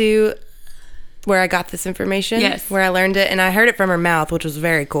credit to where I got this information. Yes. Where I learned it, and I heard it from her mouth, which was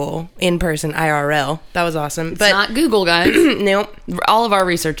very cool. In person, IRL. That was awesome. It's not Google, guys. Nope. All of our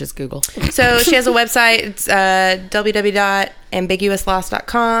research is Google. So she has a website. It's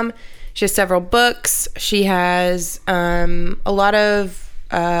www.ambiguousloss.com. She has several books. She has a lot of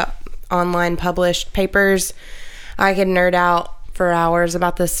online published papers. I could nerd out for hours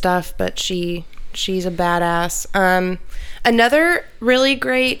about this stuff, but she's a badass. Another really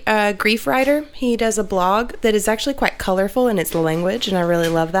great grief writer. He does a blog that is actually quite colorful in its language, and I really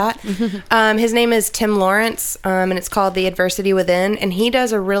love that. His name is Tim Lawrence, and it's called The Adversity Within. And he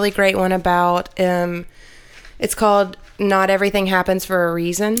does a really great one about, it's called Not Everything Happens for a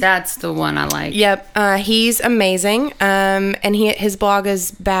Reason. That's the one I like. Yep. He's amazing. And his blog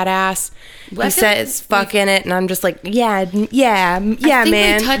is badass. He says fuck in it, and I'm just like, yeah, man. I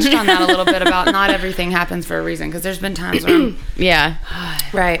think we touched on that a little bit about not everything happens for a reason, because there's been times where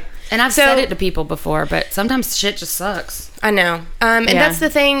right. And I've said it to people before, but sometimes shit just sucks. I know. And that's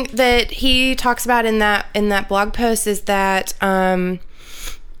the thing that he talks about in that blog post, is that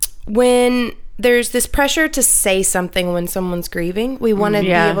when there's this pressure to say something when someone's grieving, we want to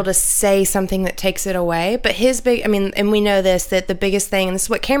be able to say something that takes it away. But and we know this, that the biggest thing, and this is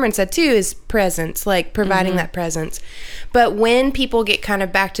what Cameron said too, is presence, like providing that presence. But when people get kind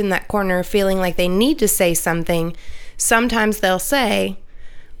of backed in that corner feeling like they need to say something, sometimes they'll say,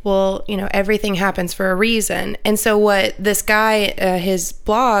 well, everything happens for a reason. And so what this guy, his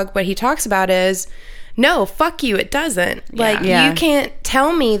blog, what he talks about is, no, fuck you, it doesn't. Like, you can't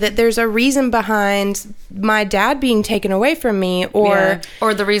tell me that there's a reason behind my dad being taken away from me or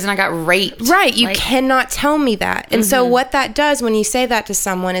the reason I got raped. Right, you cannot tell me that. And so what that does when you say that to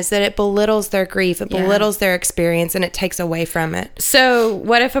someone is that it belittles their grief, it belittles their experience, and it takes away from it. So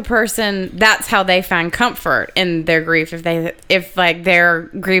what if a person, that's how they find comfort in their grief, if like they're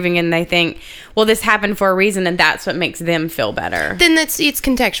grieving and they think, well, this happened for a reason and that's what makes them feel better. Then it's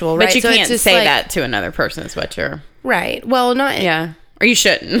contextual, right? But you can't say that to another person is what you're... Right. Well, not... Yeah. Or you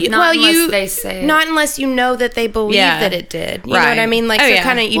shouldn't. Not unless they say it. Not unless you know that they believe that it did. You know what I mean? Like, so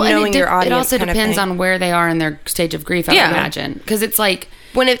kind of knowing your audience. It also depends on where they are in their stage of grief, I would imagine. Because it's like...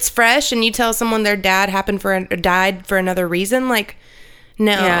 When it's fresh and you tell someone their dad died for another reason, like...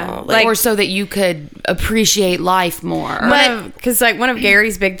 No. Yeah. Like, or so that you could appreciate life more. Because, like, one of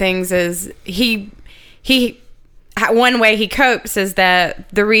Gary's big things is he one way he copes is that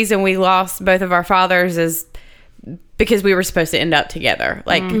the reason we lost both of our fathers is because we were supposed to end up together.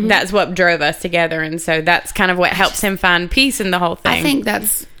 Like, that's what drove us together. And so that's kind of what helps him find peace in the whole thing. I think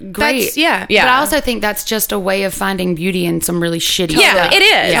that's great. Yeah. But I also think that's just a way of finding beauty in some really shitty stuff. Yeah, it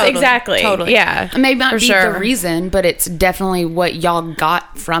is. Yeah. Exactly. Totally. Yeah. It may not be the reason, but it's definitely what y'all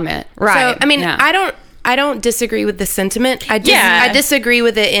got from it. Right. So, I mean, I don't disagree with the sentiment. I disagree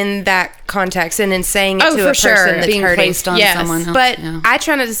with it in that context and in saying it to a person that's being hurting. Placed on someone else. But I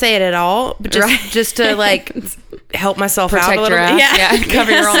try not to say it at all, but just to like help myself out a little bit. Yeah,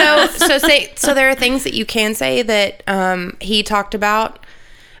 cover your own. So there are things that you can say that he talked about.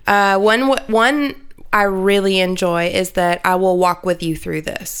 One I really enjoy is that I will walk with you through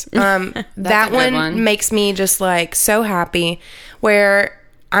this. That one makes me just like so happy, where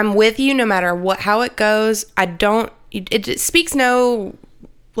I'm with you no matter how it goes. It speaks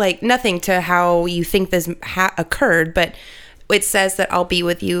nothing to how you think this occurred, but it says that I'll be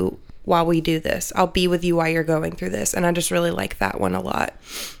with you while we do this. I'll be with you while you're going through this. And I just really like that one a lot.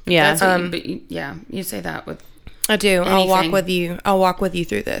 Yeah. You say that with... I do. Anything. I'll walk with you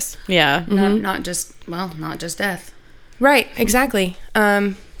through this. Yeah. Not just death. Right. Exactly.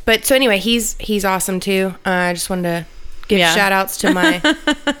 But so anyway, he's awesome too. I just wanted to give shout outs to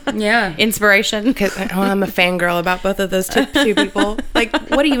my inspiration, because I'm a fangirl about both of those two people. Like,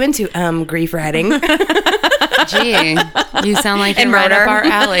 what are you into? Grief writing. Gee, you sound like you're right up our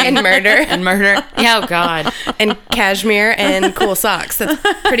alley. And murder. Oh God. And cashmere and cool socks. That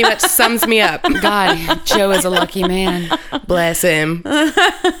pretty much sums me up. God, Joe is a lucky man. Bless him.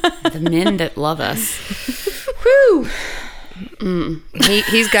 The men that love us. Whew.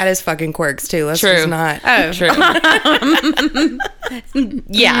 He's got his fucking quirks too. Let's just not. Oh, true.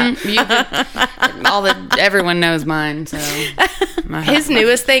 Yeah. Everyone knows mine. So his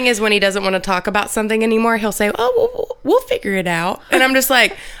newest thing is when he doesn't want to talk about something anymore, he'll say, "Oh, we'll figure it out." And I'm just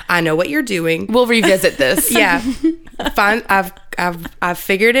like, "I know what you're doing. We'll revisit this." Yeah, fine. I've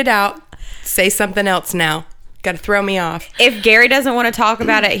figured it out. Say something else now. Got to throw me off. If Gary doesn't want to talk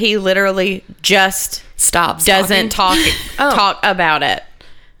about it, he literally just stops. Doesn't talk about it.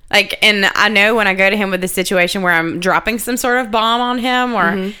 Like, and I know when I go to him with a situation where I'm dropping some sort of bomb on him,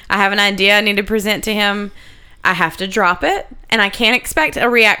 or I have an idea I need to present to him, I have to drop it, and I can't expect a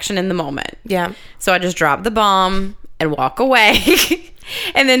reaction in the moment. Yeah. So I just drop the bomb and walk away.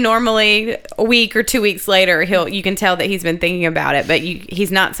 And then normally a week or 2 weeks later, you can tell that he's been thinking about it, but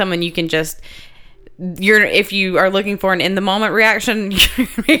he's not someone you can just... if you are looking for an in the moment reaction,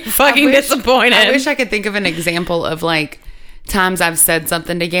 you're fucking disappointed. I wish I could think of an example of like times I've said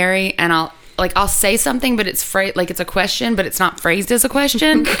something to Gary, and I'll say something, but it's it's a question, but it's not phrased as a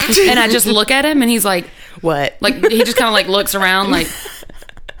question, and I just look at him, and he's like, "What?" Like he just kind of like looks around, like,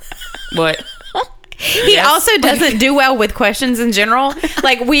 "What?" He also doesn't do well with questions in general.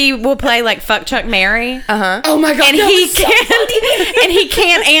 Like, we will play like Fuck Chuck Mary. Oh my God. And he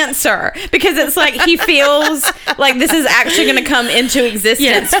can't answer because it's like he feels like this is actually going to come into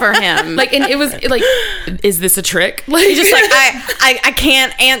existence for him. Like, and it was like, is this a trick? Like, he's just like, I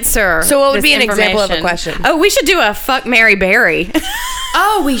can't answer. So what would be an example of a question? Oh, we should do a Fuck Mary Barry.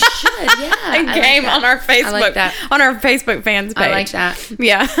 Oh, we should. Yeah. A game on our Facebook. I like that. On our Facebook fans page. I like that.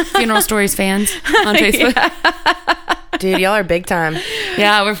 Yeah. Funeral Stories fans on Facebook. Yeah. Dude, y'all are big time.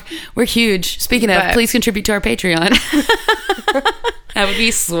 Yeah, we're huge. Speaking of, please contribute to our Patreon. That would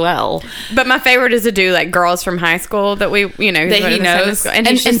be swell. But my favorite is to do like girls from high school that that he knows, and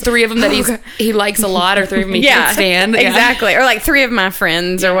three of them that he likes a lot, or three of them he can't stand. Exactly, or like three of my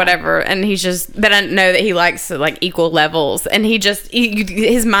friends or whatever, and he's just that I know that he likes like equal levels, and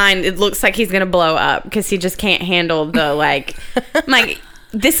his mind, it looks like he's gonna blow up because he just can't handle the like.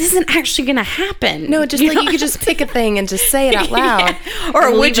 this isn't actually going to happen. No, just like you could just pick a thing and just say it out loud. Yeah.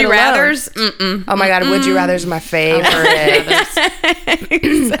 Or would you rathers? Oh my God, would you rathers my favorite. I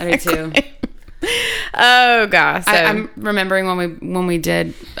do too. Oh gosh. So. I'm remembering when we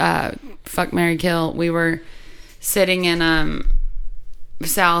did Fuck, Marry, Kill, we were sitting in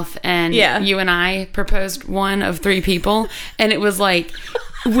South, and you and I proposed one of 3 people, and it was like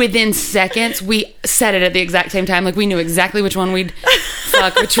within seconds we said it at the exact same time. Like we knew exactly which one we'd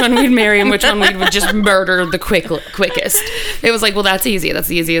fuck, which one we'd marry, and which one we would just murder the quickest. It was like, well, that's easy. That's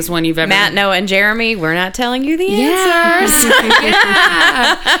the easiest one you've ever. Matt, Noah, and Jeremy, we're not telling you the answers.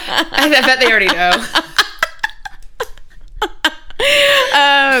 Yeah. I bet they already know.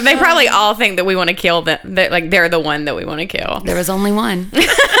 They probably all think that we want to kill them. Like they're the one that we want to kill. There was only one.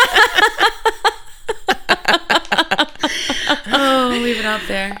 Oh, leave it out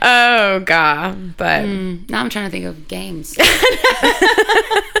there. Oh God! But now I'm trying to think of games.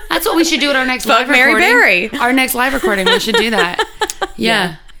 That's what we should do at our next Fuck, live recording. Mary, Barry. Our next live recording, we should do that.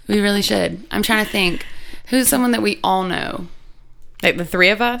 Yeah, we really should. I'm trying to think. Who's someone that we all know? Like the 3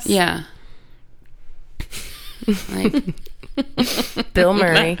 of us? Yeah. Like Bill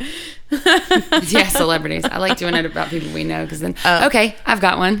Murray. Yeah, celebrities. I like doing it about people we know because then. Okay, I've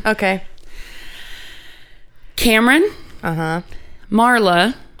got one. Okay. Cameron.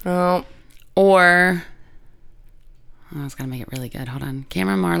 Marla. Oh. Or. I was gonna make it really good. Hold on.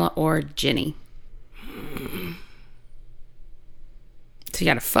 Cameron, Marla, or Jenny. So you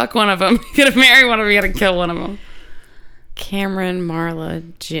gotta fuck one of them. You gotta marry one of them. You gotta kill one of them. Cameron, Marla,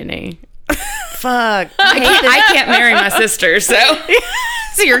 Jenny. Fuck. I can't marry my sister, so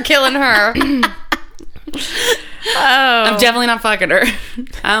so you're killing her. I'm definitely not fucking her.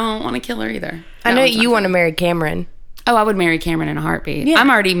 I don't want to kill her either. I know you want to marry Cameron. Oh, I would marry Cameron in a heartbeat. Yeah. I'm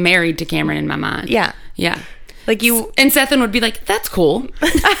already married to Cameron in my mind. Yeah. Yeah. Like you. And Sethan would be like, that's cool.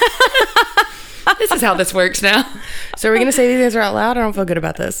 This is how this works now. So are we going to say these things out loud? I don't feel good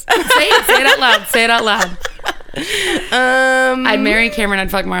about this. Say it out loud. Say it out loud. I'd marry Cameron.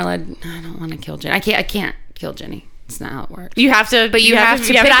 I'd fuck Marla. I don't want to kill Jenny. I can't kill Jenny. It's not how it works. You have to, but you have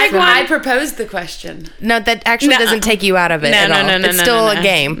to pick one. I proposed the question. No, that actually doesn't take you out of it. No. It's still a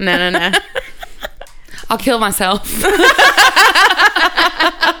game. No. I'll kill myself.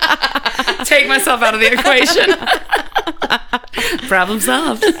 Take myself out of the equation. Problem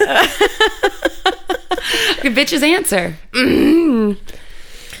solved. Good bitch's answer.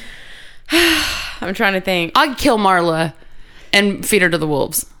 I'm trying to think. I'd kill Marla and feed her to the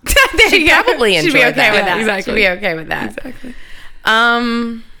wolves. She'd probably enjoy She'd be okay that. with that. Exactly. She'd be okay with that. Exactly.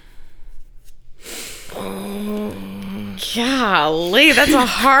 Golly, that's a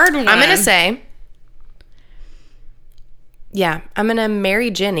hard one. I'm going to say, I'm going to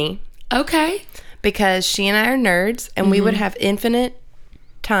marry Jenny. Okay. Because she and I are nerds, and we would have infinite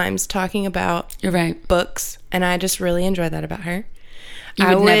times talking about You're right. books, and I just really enjoy that about her. You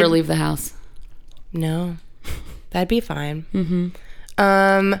would never leave the house. No. That'd be fine.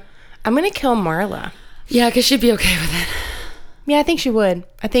 I'm going to kill Marla. Yeah, because she'd be okay with it. Yeah, I think she would.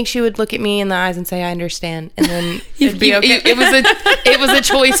 I think she would look at me in the eyes and say, "I understand," and then it'd be okay. It was a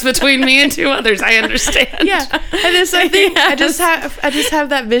choice between me and 2 others. I understand. Yeah, I just have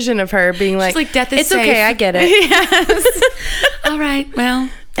that vision of her being like, death is "It's safe. okay, I get it." Yes. All right. Well.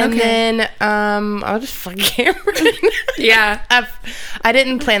 And then I'll just fuck Cameron. Yeah. I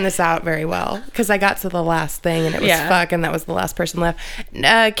didn't plan this out very well because I got to the last thing and it was fuck, and that was the last person left.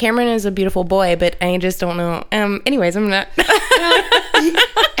 Cameron is a beautiful boy, but I just don't know. Anyways, I'm not.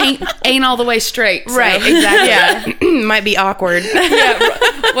 ain't all the way straight. So. Right. Exactly. Yeah. Might be awkward. Yeah.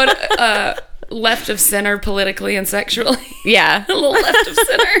 What? Left of center politically and sexually. Yeah. A little left of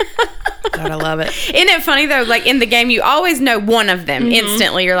center. God, I love it. Isn't it funny though? Like in the game, you always know one of them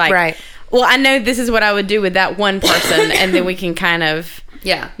instantly. You're like, right. Well, I know this is what I would do with that one person, and then we can kind of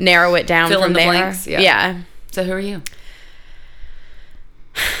narrow it down Fill from in the there. blanks. Yeah. So who are you?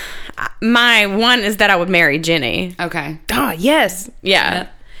 My one is that I would marry Jenny. Okay. Oh, yes. Yeah.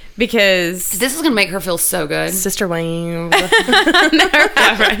 Because this is going to make her feel so good. Sister Wayne.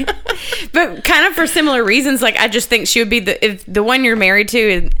 right. But kind of for similar reasons. Like, I just think she would be the one you're married to,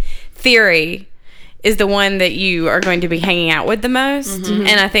 in theory, is the one that you are going to be hanging out with the most. Mm-hmm.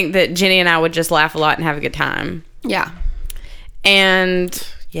 And I think that Jenny and I would just laugh a lot and have a good time. Yeah. And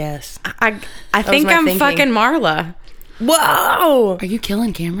yes. I think I'm fucking Marla. Whoa! Are you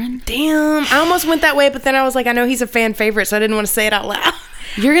killing Cameron? Damn. I almost went that way, but then I was like, I know he's a fan favorite, so I didn't want to say it out loud.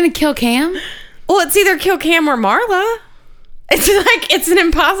 You're going to kill Cam? Well, it's either kill Cam or Marla. It's like, it's an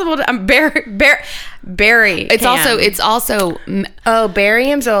impossible Barry. It's Cam. also oh, bury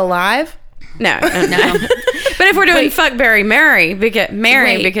him so alive? No. But if we're doing fuck, bury, marry,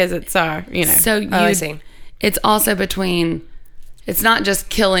 because it's So I see. It's also between. It's not just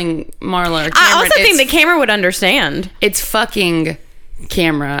killing Marla or Cameron. I also think that Cameron would understand. It's fucking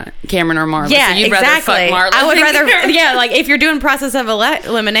Cameron or Marla. Yeah, so you'd rather fuck Marla. I would rather. Yeah, like if you're doing process of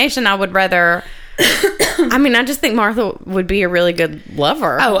elimination, I would rather. I mean, I just think Martha would be a really good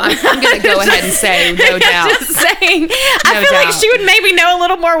lover. Oh, I'm going to go ahead and say, no doubt. Just saying. I feel like she would maybe know a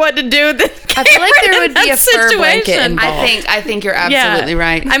little more what to do than Cameron. I feel like there would be a fur blanket involved. I think you're absolutely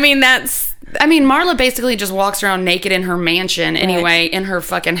right. I mean, Marla basically just walks around naked in her mansion anyway, in her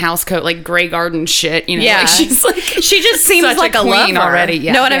fucking house coat, like Grey Garden shit. You know, yeah. she just seems like a queen lover already.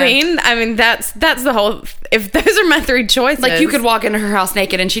 Yeah. Know what I mean? I mean, that's the whole. If those are my three choices, like you could walk into her house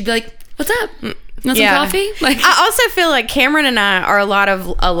naked and she'd be like, "What's up? Want some coffee?" Like, I also feel like Cameron and I are a lot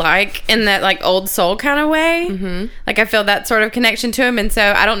of alike in that like old soul kind of way. Mm-hmm. Like I feel that sort of connection to him, and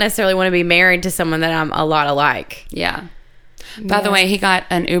so I don't necessarily want to be married to someone that I'm a lot alike. Yeah. By the way, he got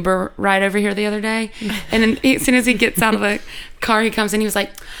an Uber ride over here the other day, and then as soon as he gets out of the car, he comes in. He was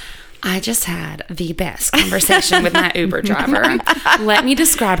like, "I just had the best conversation with my Uber driver. Let me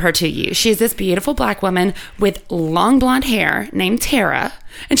describe her to you. She's this beautiful black woman with long blonde hair named Tara."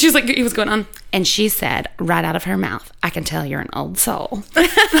 And she's like, he was going on, and she said right out of her mouth, "I can tell you're an old soul."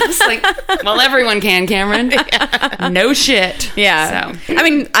 I was like, well, everyone can, Cameron. Yeah. No shit. Yeah. So, I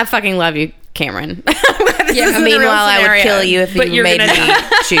mean, I fucking love you, Cameron. Meanwhile, I would kill you if you made me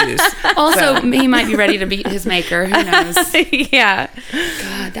choose. Also, he might be ready to beat his maker. Who knows? Yeah.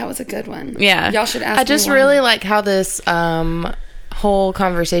 God, that was a good one. Yeah. Y'all should ask I just really like how this whole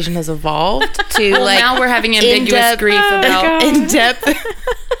conversation has evolved to now we're having ambiguous grief about in-depth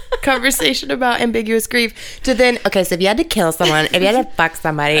conversation about ambiguous grief to then so if you had to kill someone, if you had to fuck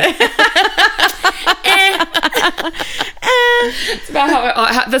somebody, it's about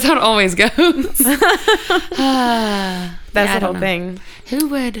how that's how it always goes. That's the whole thing. Who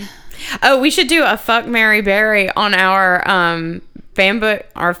would? Oh, we should do a fuck, marry, bury on our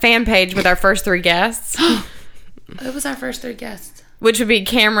fan page with our first three guests. Who was our first three guests? Which would be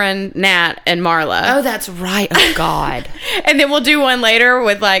Cameron, Nat, and Marla. Oh, that's right. Oh, God. And then we'll do one later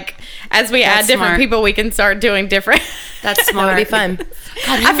with as we add different people, we can start doing different. That's smart. That would be fun.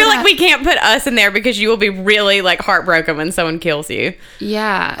 God, I feel like we can't put us in there because you will be really heartbroken when someone kills you.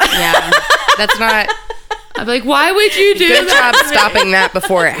 Yeah. That's not. I'd be like, why would you do good that? Good job stopping that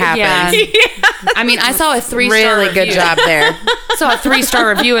before it happens. Yeah. I mean, I saw a 3-star really review. Good job there. I saw a 3-star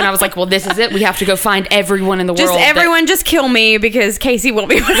review and I was like, well, this is it. We have to go find everyone in the world. Just kill me because Casey won't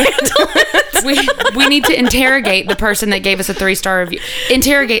be able to handle it. We need to interrogate the person that gave us a 3-star review.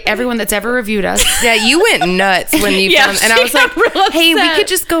 Interrogate everyone that's ever reviewed us. Yeah, you went nuts when you found, and I was like, hey, we could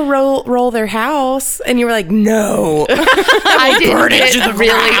just go roll their house. And you were like, no. I didn't get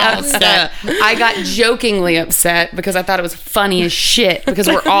really upset. I got jokingly upset because I thought it was funny as shit because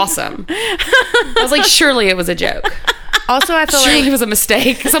we're awesome. I was like, surely it was a joke. Also, I feel surely it was a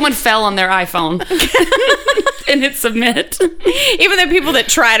mistake. Someone fell on their iPhone and hit submit. Even though people that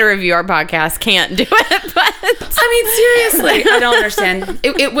try to review our podcast can't do it, but I mean, seriously, I don't understand.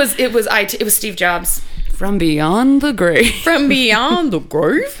 It was Steve Jobs from beyond the grave. From beyond the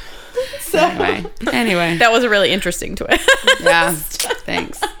grave. So anyway, that was a really interesting twist. Yeah,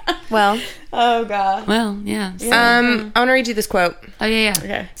 thanks. Well, oh god. Well, yeah. So. I want to read you this quote. Oh yeah.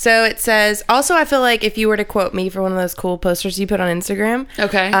 Okay. So it says, also, I feel like if you were to quote me for one of those cool posters you put on Instagram,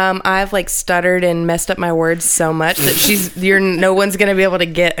 okay, I've stuttered and messed up my words so much that no one's gonna be able to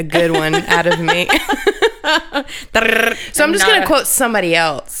get a good one out of me. So I'm just gonna quote somebody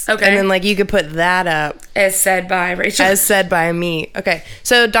else. Okay. And then you could put that up. As said by Rachel. As said by me. Okay.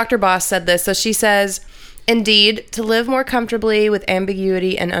 So Dr. Boss said this. So she says, indeed, to live more comfortably with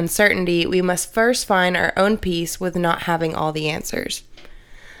ambiguity and uncertainty, we must first find our own peace with not having all the answers.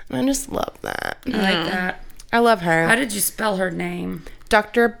 And I just love that. I like that. I love her. How did you spell her name?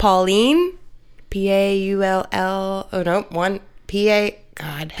 Dr. Pauline. Paull. Oh, no. P-A.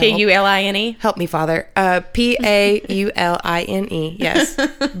 God, help. Pauline. Help me, Father. Pauline. Yes.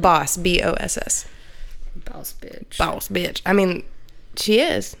 Boss. B-O-S-S. Boss bitch. Boss bitch. I mean, she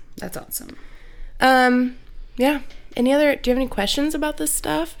is. That's awesome. Yeah. Do you have any questions about this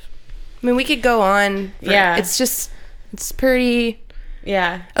stuff? I mean, we could go on. Yeah. It's pretty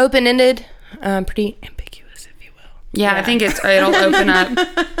open-ended, pretty ambiguous, if you will. Yeah, I think it'll open up.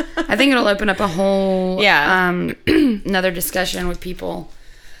 I think it'll open up a whole another discussion with people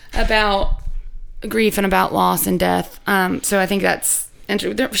about grief and about loss and death. So I think that's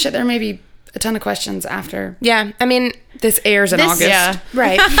interesting. There may be a ton of questions after. Yeah, I mean, this airs in August. Yeah.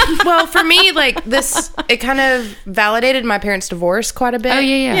 Right. Well, for me, like this, it kind of validated my parents' divorce quite a bit. Oh,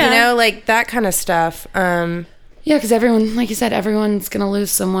 yeah. You know, like that kind of stuff. Yeah, because everyone, like you said, everyone's going to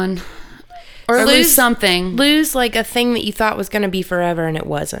lose someone. Or lose something. Lose like a thing that you thought was going to be forever and it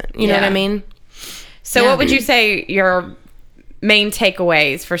wasn't. You know what I mean? So what would you say your main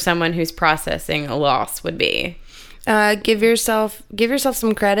takeaways for someone who's processing a loss would be? Give yourself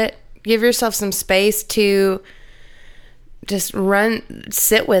some credit. Give yourself some space to just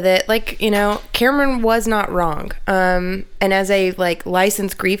sit with it. Like, you know, Cameron was not wrong. And as a like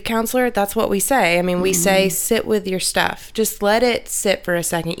licensed grief counselor, that's what we say. I mean, we say sit with your stuff. Just let it sit for a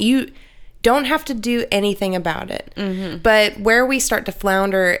second. You don't have to do anything about it. But where we start to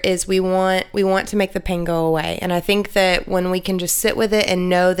flounder is we want to make the pain go away. And I think that when we can just sit with it and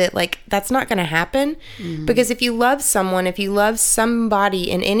know that like that's not going to happen, because if you love someone, if you love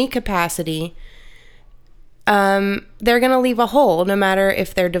somebody in any capacity, they're going to leave a hole, no matter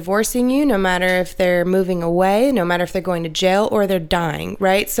if they're divorcing you, no matter if they're moving away, no matter if they're going to jail or they're dying,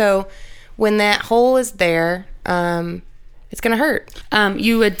 right? So when that hole is there, it's going to hurt.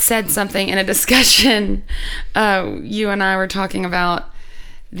 You had said something in a discussion. You and I were talking about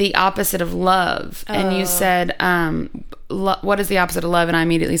the opposite of love. And you said, what is the opposite of love? And I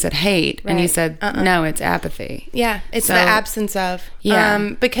immediately said hate. Right. And you said, no, it's apathy. Yeah, it's the absence of.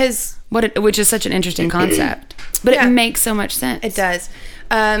 Yeah. Because... which is such an interesting concept. But it makes so much sense. It does.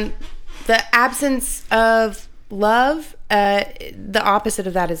 The absence of love, the opposite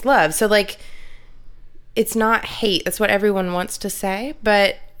of that is love. So, like... It's not hate. That's what everyone wants to say,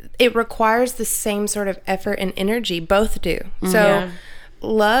 but it requires the same sort of effort and energy. Both do. So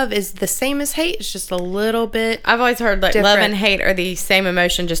love is the same as hate. It's just a little bit I've always heard that love and hate are the same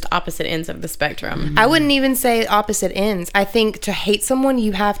emotion, just opposite ends of the spectrum. I wouldn't even say opposite ends. I think to hate someone,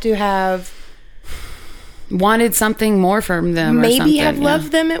 you have to have wanted something more from them, maybe have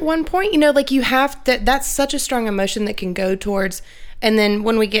loved them at one point. You know, like you have to, that's such a strong emotion that can go towards. And then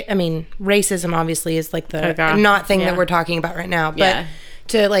when we get, I mean, racism obviously is like the not thing that we're talking about right now, but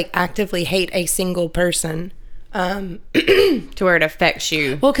to like actively hate a single person, to where it affects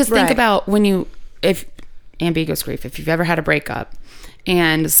you. Well, because think about if ambiguous grief, if you've ever had a breakup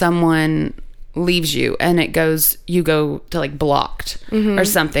and someone leaves you and you go to like blocked or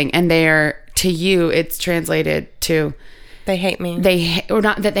something, and to you, it's translated to, they hate me. Or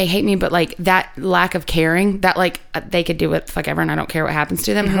not that they hate me, but like that lack of caring, that like they could do what the fuck ever and I don't care what happens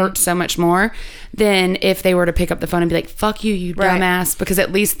to them, hurts so much more than if they were to pick up the phone and be like, fuck you, you dumbass, because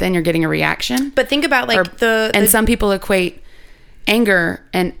at least then you're getting a reaction. But think about like and some people equate anger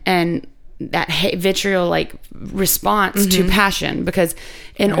and that vitriol like response to passion, because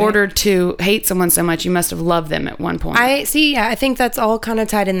in order to hate someone so much, you must have loved them at one point. I think that's all kind of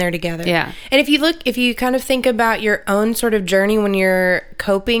tied in there together. Yeah. And if you kind of think about your own sort of journey when you're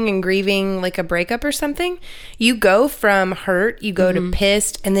coping and grieving like a breakup or something, you go from hurt, you go to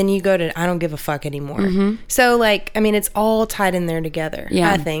pissed, and then you go to I don't give a fuck anymore. So like, I mean, it's all tied in there together.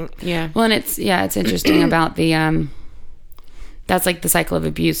 I think. Yeah. Well, and it's interesting about the that's like the cycle of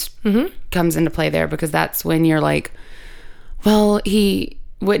abuse comes into play there, because that's when you're like, well, he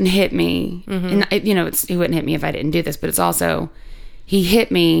wouldn't hit me. And he wouldn't hit me if I didn't do this, but it's also, he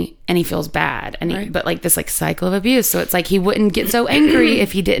hit me and he feels bad. And but like this like cycle of abuse. So it's like, he wouldn't get so angry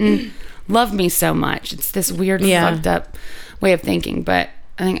if he didn't love me so much. It's this weird fucked up way of thinking. But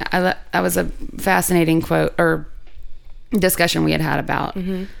I think that was a fascinating quote or discussion we had about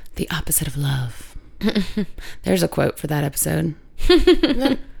the opposite of love. There's a quote for that episode.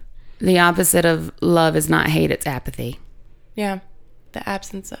 The opposite of love is not hate, it's apathy. Yeah. The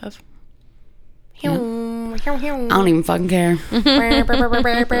absence of. Yeah. I don't even fucking care.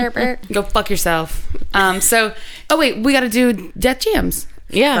 Go fuck yourself. We gotta do Death Jams.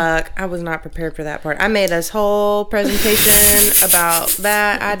 Yeah. Fuck, I was not prepared for that part. I made this whole presentation about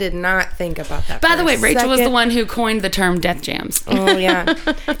that. I did not think about that. By the way, Rachel was the one who coined the term Death Jams. Oh, yeah.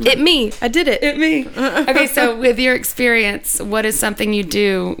 Me. I did it. Me. Okay, so with your experience, what is something you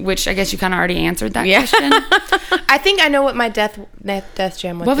do, which I guess you kind of already answered that question. I think I know what my death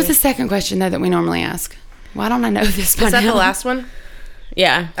jam would be. What was the second question, though, that we normally ask? Why don't I know this? Is that the last one?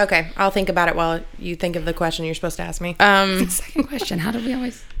 Yeah. Okay. I'll think about it while you think of the question you're supposed to ask me. The second question. How do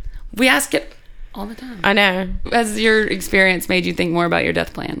we ask it all the time? I know. Has your experience made you think more about your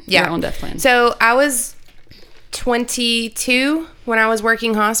death plan? Yeah. Your own death plan? So I was 22 when I was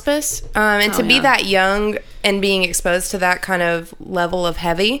working hospice. And to be that young and being exposed to that kind of level of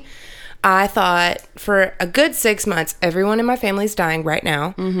heavy, I thought for a good 6 months, everyone in my family's dying right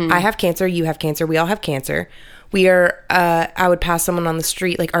now. I have cancer. You have cancer. We all have cancer. I would pass someone on the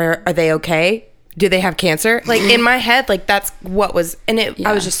street, like, are they okay? Do they have cancer? Like, in my head, like, that's what was, and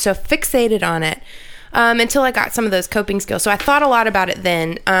I was just so fixated on it until I got some of those coping skills. So I thought a lot about it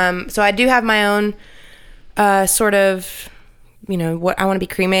then. So I do have my own sort of, what I want to be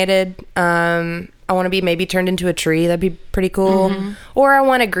cremated. I want to be maybe turned into a tree. That'd be pretty cool. Or I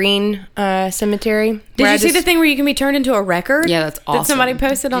want a green cemetery. Did you see the thing where you can be turned into a record? Yeah, that's awesome. That somebody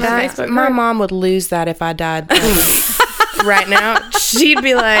posted on their Facebook. My mom would lose that if I died right now. She'd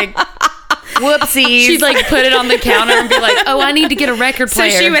be like, whoopsies. She'd like put it on the counter and be like, oh, I need to get a record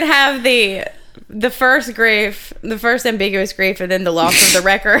player. So she would have the first grief, the first ambiguous grief, and then the loss of the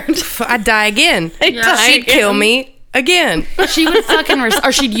record. I'd die again. She'd kill me again. She would fucking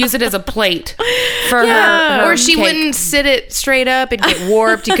or she'd use it as a plate for her or she wouldn't sit it straight up. It'd get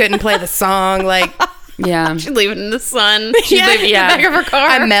warped. You couldn't play the song. Like, yeah, she'd leave it in the sun. She'd leave it in the back of her car.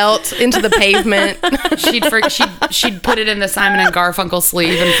 I melt into the pavement. She'd put it in the Simon and Garfunkel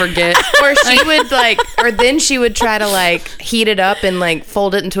sleeve and forget. Or she would then she would try to like heat it up and like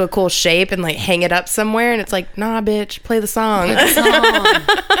fold it into a cool shape and like hang it up somewhere. And it's like, nah, bitch, play the song.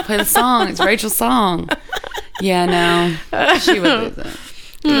 Play the song. It's Rachel's song. Yeah, no, she would lose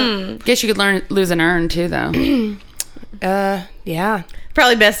it. Guess you could lose an urn too, though. Yeah.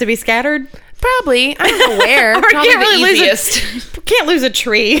 Probably best to be scattered. Probably. I don't know where. Or Probably can't really the easiest. Can't lose a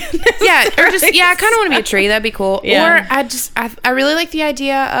tree. Yeah, or just I kind of want to be a tree. That'd be cool. Yeah. Or I really like the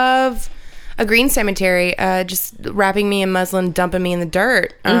idea of a green cemetery, just wrapping me in muslin, dumping me in the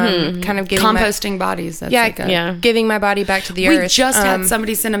dirt, kind of giving composting bodies. That's giving my body back to the earth. We just had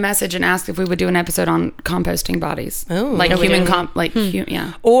somebody send a message and ask if we would do an episode on composting bodies. Oh, like human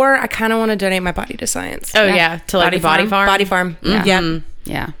yeah. Or I kind of want to donate my body to science. Oh yeah, to like body farm. Body farm.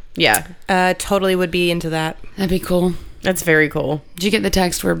 Yeah. Totally would be into that. That'd be cool. That's very cool. Did you get the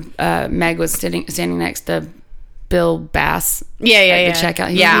text where Meg was standing next to Bill Bass? Yeah.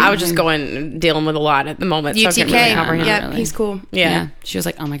 Checkout. I was just dealing with a lot at the moment. UTK. So Really he's cool. Yeah. She was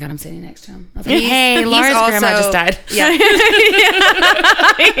like, oh my God, I'm sitting next to him. I was like, hey, Laura's grandma just died. Yeah.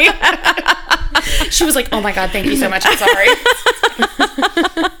 She was like, oh my God, thank you so much. I'm sorry.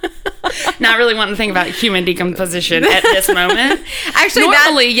 Not really wanting to think about human decomposition at this moment. Actually,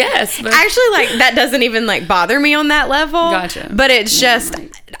 normally, yes. But actually, like, that doesn't even like bother me on that level. Gotcha. But it's just,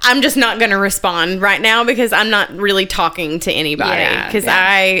 I'm just not going to respond right now because I'm not really talking to anybody. Because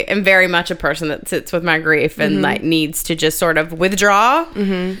I am very much a person that sits with my grief and like needs to just sort of withdraw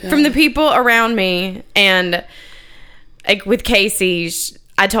from the people around me. And like with Casey,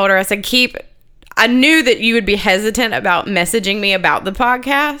 I told her, I said, I knew that you would be hesitant about messaging me about the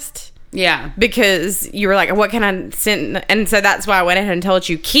podcast. Yeah. Because you were like, what can I send? And so that's why I went ahead and told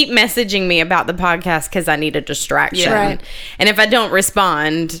you, keep messaging me about the podcast because I need a distraction. Yeah. Right. And if I don't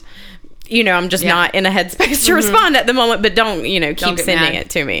respond, I'm just not in a headspace to respond at the moment, but don't keep sending it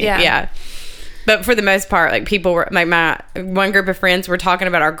to me. Yeah. But for the most part, like people were like my one group of friends were talking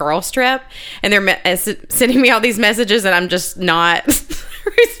about our girls trip and they're sending me all these messages and I'm just not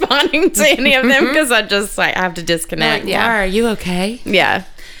responding to any of them because I just I have to disconnect. Laura, are you okay? Yeah.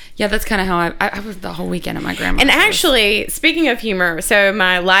 Yeah, that's kind of how I was the whole weekend at my grandma's. And actually, speaking of humor, so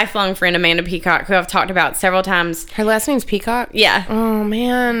my lifelong friend Amanda Peacock, who I've talked about several times. Her last name's Peacock? Yeah. Oh,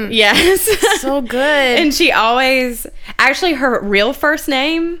 man. Yes. So good. And she always, actually her real first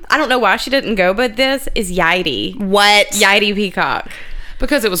name, I don't know why she didn't go but this, is Yidy. What? Yidy Peacock.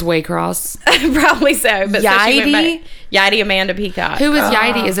 Because it was Waycross. Probably so. But Yidy? So Yidy Amanda Peacock. Who is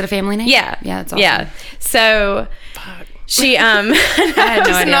Yidy? Is it a family name? Yeah. Yeah, that's awesome. Yeah. So... She I had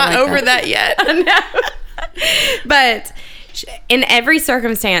no idea. Not over that yet. No. But in every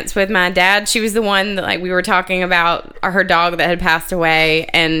circumstance with my dad, she was the one that like we were talking about her dog that had passed away,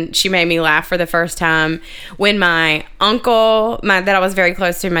 and she made me laugh for the first time when my uncle, that I was very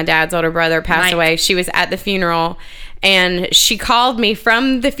close to, my dad's older brother, passed away. She was at the funeral. And she called me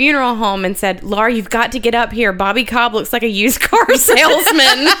from the funeral home and said, Laura, you've got to get up here. Bobby Cobb looks like a used car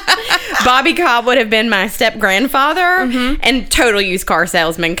salesman. Bobby Cobb would have been my step-grandfather and total used car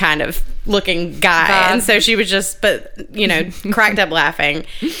salesman kind of looking guy. And so she was just, cracked up laughing.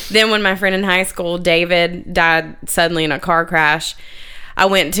 Then when my friend in high school, David, died suddenly in a car crash, I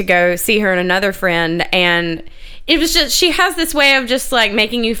went to go see her and another friend, and it was just, she has this way of just like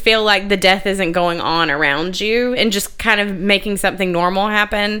making you feel like the death isn't going on around you and just kind of making something normal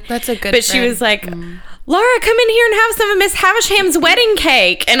happen. That's a good But friend. She was like, Laura, come in here and have some of Miss Havisham's wedding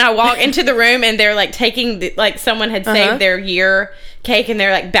cake. And I walk into the room and they're like taking, someone had saved their year cake, and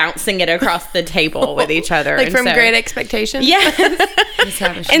they're like bouncing it across the table with each other. Like from Great Expectations? Yes.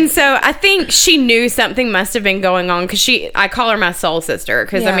 And so I think she knew something must have been going on, because I call her my soul sister,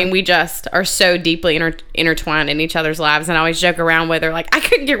 because I mean, we just are so deeply intertwined in each other's lives. And I always joke around with her, like, I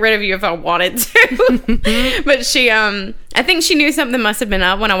couldn't get rid of you if I wanted to. But she, I think she knew something must have been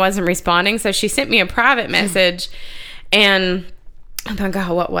up when I wasn't responding. So she sent me a private message, and oh my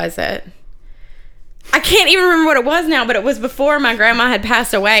God, what was it? I can't even remember what it was now, but it was before my grandma had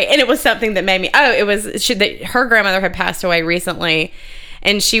passed away. And it was something that made me, her grandmother had passed away recently.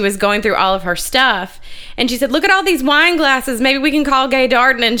 And she was going through all of her stuff. And she said, look at all these wine glasses. Maybe we can call Gay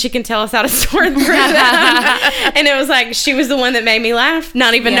Darden and she can tell us how to sort through them. And it was like, she was the one that made me laugh,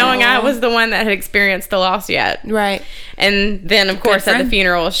 not even knowing I was the one that had experienced the loss yet. Right. And then, of course, at the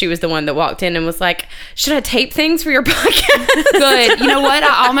funeral, she was the one that walked in and was like, should I tape things for your podcast? Good. You know what?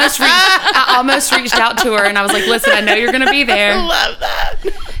 I almost reached out to her and I was like, listen, I know you're going to be there. I love that.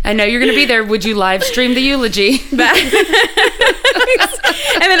 I know you're going to be there. Would you live stream the eulogy?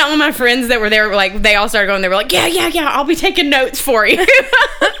 And then all my friends that were there were like, they all started going, they were like, yeah, I'll be taking notes for you.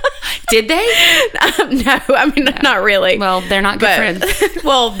 Did they? No, I mean, not really. Well, they're not good friends.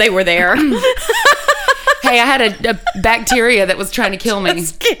 Well, they were there. Hey, I had a bacteria that was trying to kill me.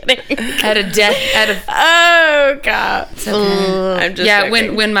 Just kidding. I had a death. Oh, God. Okay. I'm just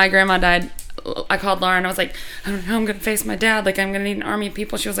joking. when my grandma died, I called Laura and I was like, I don't know how I'm going to face my dad. Like, I'm going to need an army of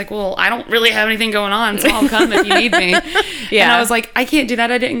people. She was like, well, I don't really have anything going on, so I'll come if you need me. Yeah. And I was like, I can't do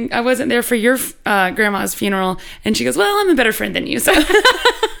that. I wasn't there for your grandma's funeral. And she goes, well, I'm a better friend than you. So.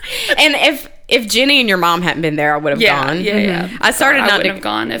 And if Jenny and your mom hadn't been there, I would have gone. Yeah. I started I wouldn't have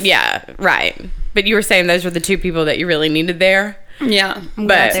gone. Yeah, right. But you were saying those were the two people that you really needed there? Yeah.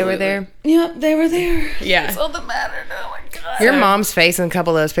 But they were there. Yep, they were there. Yeah. That's all that mattered. Oh my God. Your mom's face in a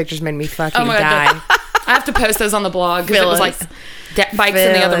couple of those pictures made me fucking die. I have to post those on the blog because it was like bikes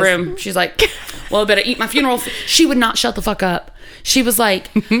in the other room. She's like, well, I better eat my funeral. She would not shut the fuck up. She was like,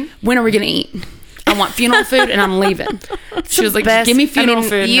 when are we going to eat? I want funeral food and I'm leaving. She was like, give me funeral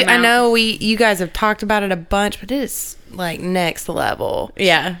food. I know you guys have talked about it a bunch, but it is like next level.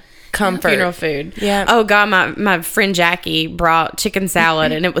 Yeah. Comfort. Funeral food. Yeah. Oh God, my friend Jackie brought chicken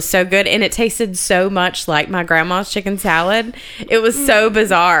salad and it was so good, and it tasted so much like my grandma's chicken salad. It was so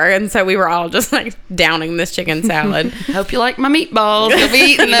bizarre, and so we were all just like downing this chicken salad. Hope you like my meatballs. You'll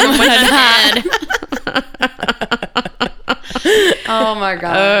be eating them when I die. Oh my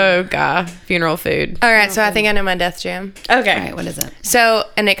God. Oh God. Funeral food. All right, so I think I know my death jam. Okay. All right, what is it? So,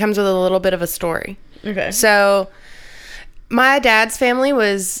 and it comes with a little bit of a story. Okay. So, my dad's family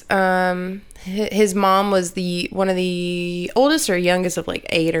was, his mom was one of the oldest or youngest of like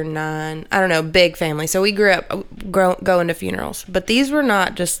 8 or 9. I don't know, big family. So we grew up going to funerals. But these were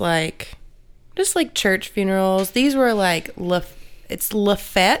not just like church funerals. These were like, it's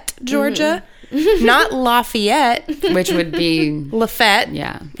Lafayette, Georgia. Mm-hmm. Not Lafayette. Which would be... Lafayette.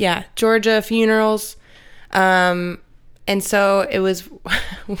 Yeah. Yeah, Georgia funerals. And so it was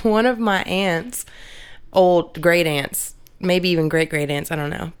one of my aunts, old great aunts, maybe even great aunts, I don't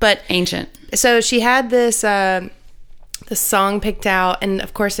know, but ancient. So she had this the song picked out, and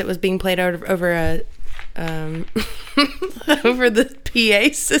of course it was being played over a over the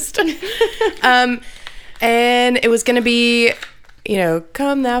PA system, and it was going to be,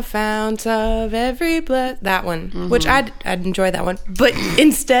 come thou fount of every that one, mm-hmm. which I'd enjoy that one, but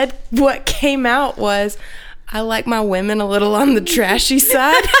instead what came out was, I like my women a little on the trashy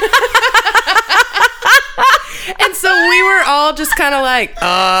side. And so we were all just kind of like,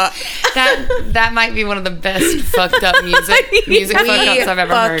 that might be one of the best fucked up music fuck ups I've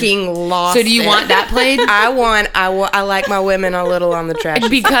ever heard. Fucking lost. So do you want that played? I like my women a little on the trashy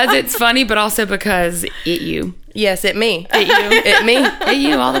because it's funny, but also because it you. Yes, it me. It you. It me. It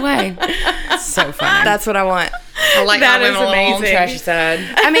you all the way. So funny. That's what I want. I like that my women is amazing. On the trashy side.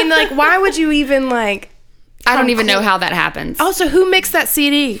 I mean, like, why would you even like? I don't even know how that happens. Also, who mixed that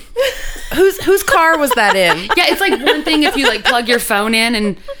CD? Whose car was that in? Yeah, it's like one thing if you like plug your phone in,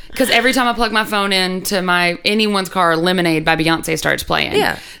 and because every time I plug my phone into anyone's car, Lemonade by Beyonce starts playing.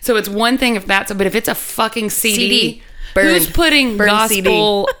 Yeah. So it's one thing if but if it's a fucking CD, burned, who's putting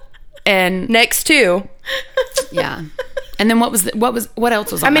gospel CD. And next to? Yeah. And then what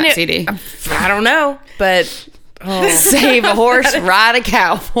else was on that CD? I don't know, but. Oh. Save a horse, ride a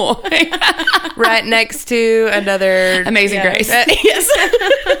cowboy. Right next to another Amazing Grace. Yes.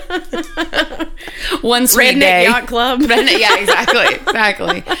 One sweet Redneck day. Yacht Club. Yeah,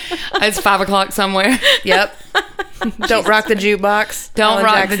 exactly. It's 5:00 somewhere. Yep. Don't rock the jukebox. Don't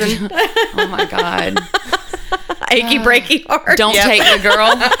rock the. Oh my God. Achy breaky heart. Don't take the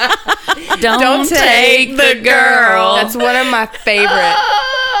girl. Don't take the girl. That's one of my favorite.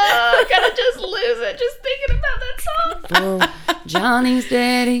 I gotta just lose it just thinking about that song. Johnny's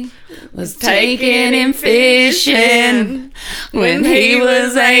daddy was taking him fishing when he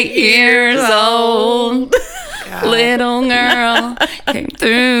was 8 years old. God. Little girl came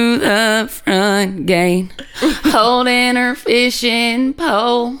through the front gate holding her fishing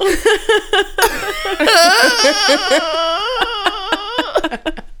pole.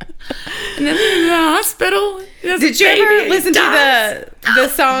 And then in the hospital. Did you ever listen to the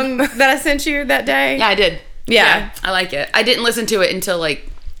song that I sent you that day? Yeah, I did. Yeah. I like it. I didn't listen to it until 2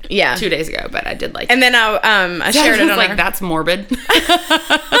 days ago, but I did like it. And then I shared it on like, that's morbid.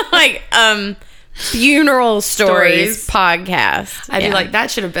 Funeral Stories podcast. I'd be like, that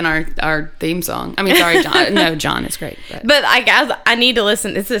should have been our theme song. I mean, sorry, John. No, John is great. But I guess I need to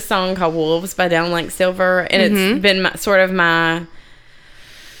listen. It's a song called Wolves by Down Like Silver, and it's been my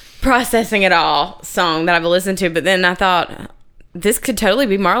processing it all song that I've listened to. But then I thought, this could totally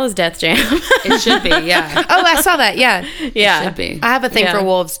be Marla's Death Jam. It should be, yeah. Oh, I saw that, yeah. Yeah. It should be. I have a thing for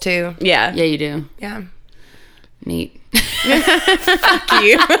wolves, too. Yeah. Yeah, you do. Yeah. Neat. Fuck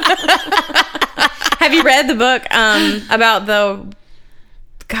you. Have you read the book about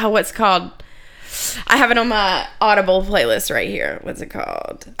what's it called? I have it on my Audible playlist right here. What's it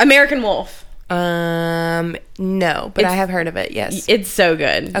called? American Wolf. No, but I have heard of it, yes. It's so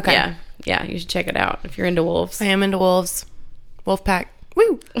good. Okay. Yeah, you should check it out if you're into wolves. I am into wolves. Wolf pack.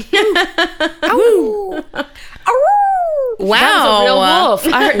 Woo! Woo! Wow. That was a real wolf.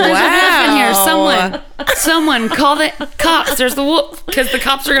 I heard, there's a wolf in here. Someone call the cops. There's the wolf, because the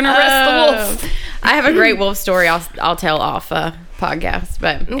cops are going to arrest the wolf. I have a great wolf story I'll tell off podcast.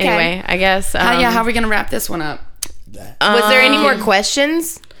 But anyway, I guess. How are we going to wrap this one up? Was there any more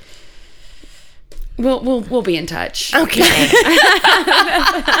questions? We'll be in touch. Okay.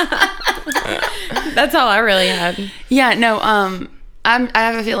 That's all I really had. Yeah, no, I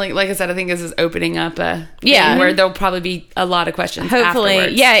have a feeling, like I said, I think this is opening up a thing where there'll probably be a lot of questions. Hopefully.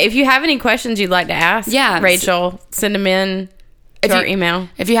 Afterwards. Yeah, if you have any questions you'd like to ask, Rachel, send them in to our email.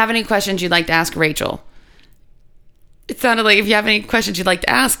 If you have any questions you'd like to ask Rachel. It sounded like if you have any questions you'd like to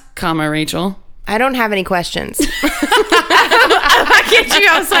ask, Rachel. I don't have any questions. I get you.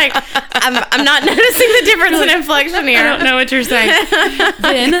 I was like, I'm not noticing the difference in inflection here. I don't know what you're saying.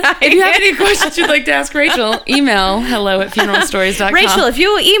 Then, if you have any questions you'd like to ask Rachel, email hello@funeralstories.com. Rachel, if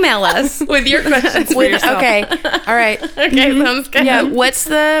you will email us with your questions for yourself. Okay. All right. Okay, sounds good. Yeah. What's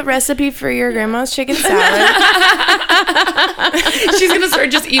the recipe for your grandma's chicken salad? She's gonna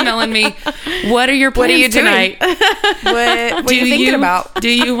start just emailing me. What are your plans tonight? What are you thinking about? Do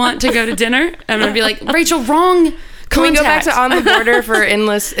you want to go to dinner? I'm gonna be like, Rachel, wrong. Can we go back to On the Border for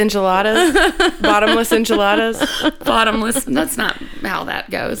endless enchiladas? Bottomless enchiladas? Bottomless. That's not how that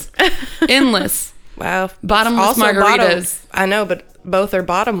goes. Endless. Wow. Bottomless margaritas. I know, but both are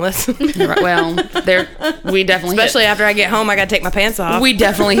bottomless. Well, we definitely especially after I get home, I gotta take my pants off. We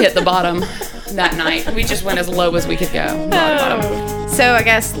definitely hit the bottom that night. We just went as low as we could go. Bottom. So I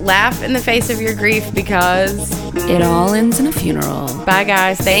guess laugh in the face of your grief, because it all ends in a funeral. Bye,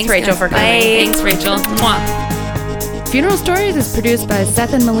 guys. Thanks Rachel, for coming. Thanks, Rachel. Mwah. Funeral Stories is produced by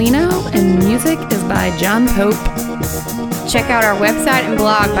Seth and Molino, and music is by John Pope. Check out our website and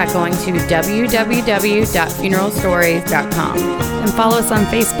blog by going to www.funeralstories.com. And follow us on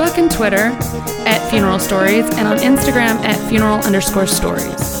Facebook and Twitter @Funeral Stories, and on Instagram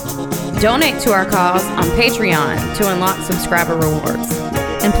 @funeral_stories. Donate to our cause on Patreon to unlock subscriber rewards.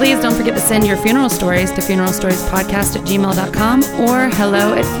 And please don't forget to send your funeral stories to funeralstoriespodcast@gmail.com or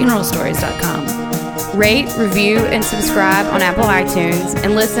hello@funeralstories.com. Rate, review, and subscribe on Apple iTunes,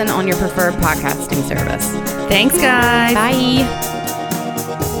 and listen on your preferred podcasting service. Thanks, guys. Bye.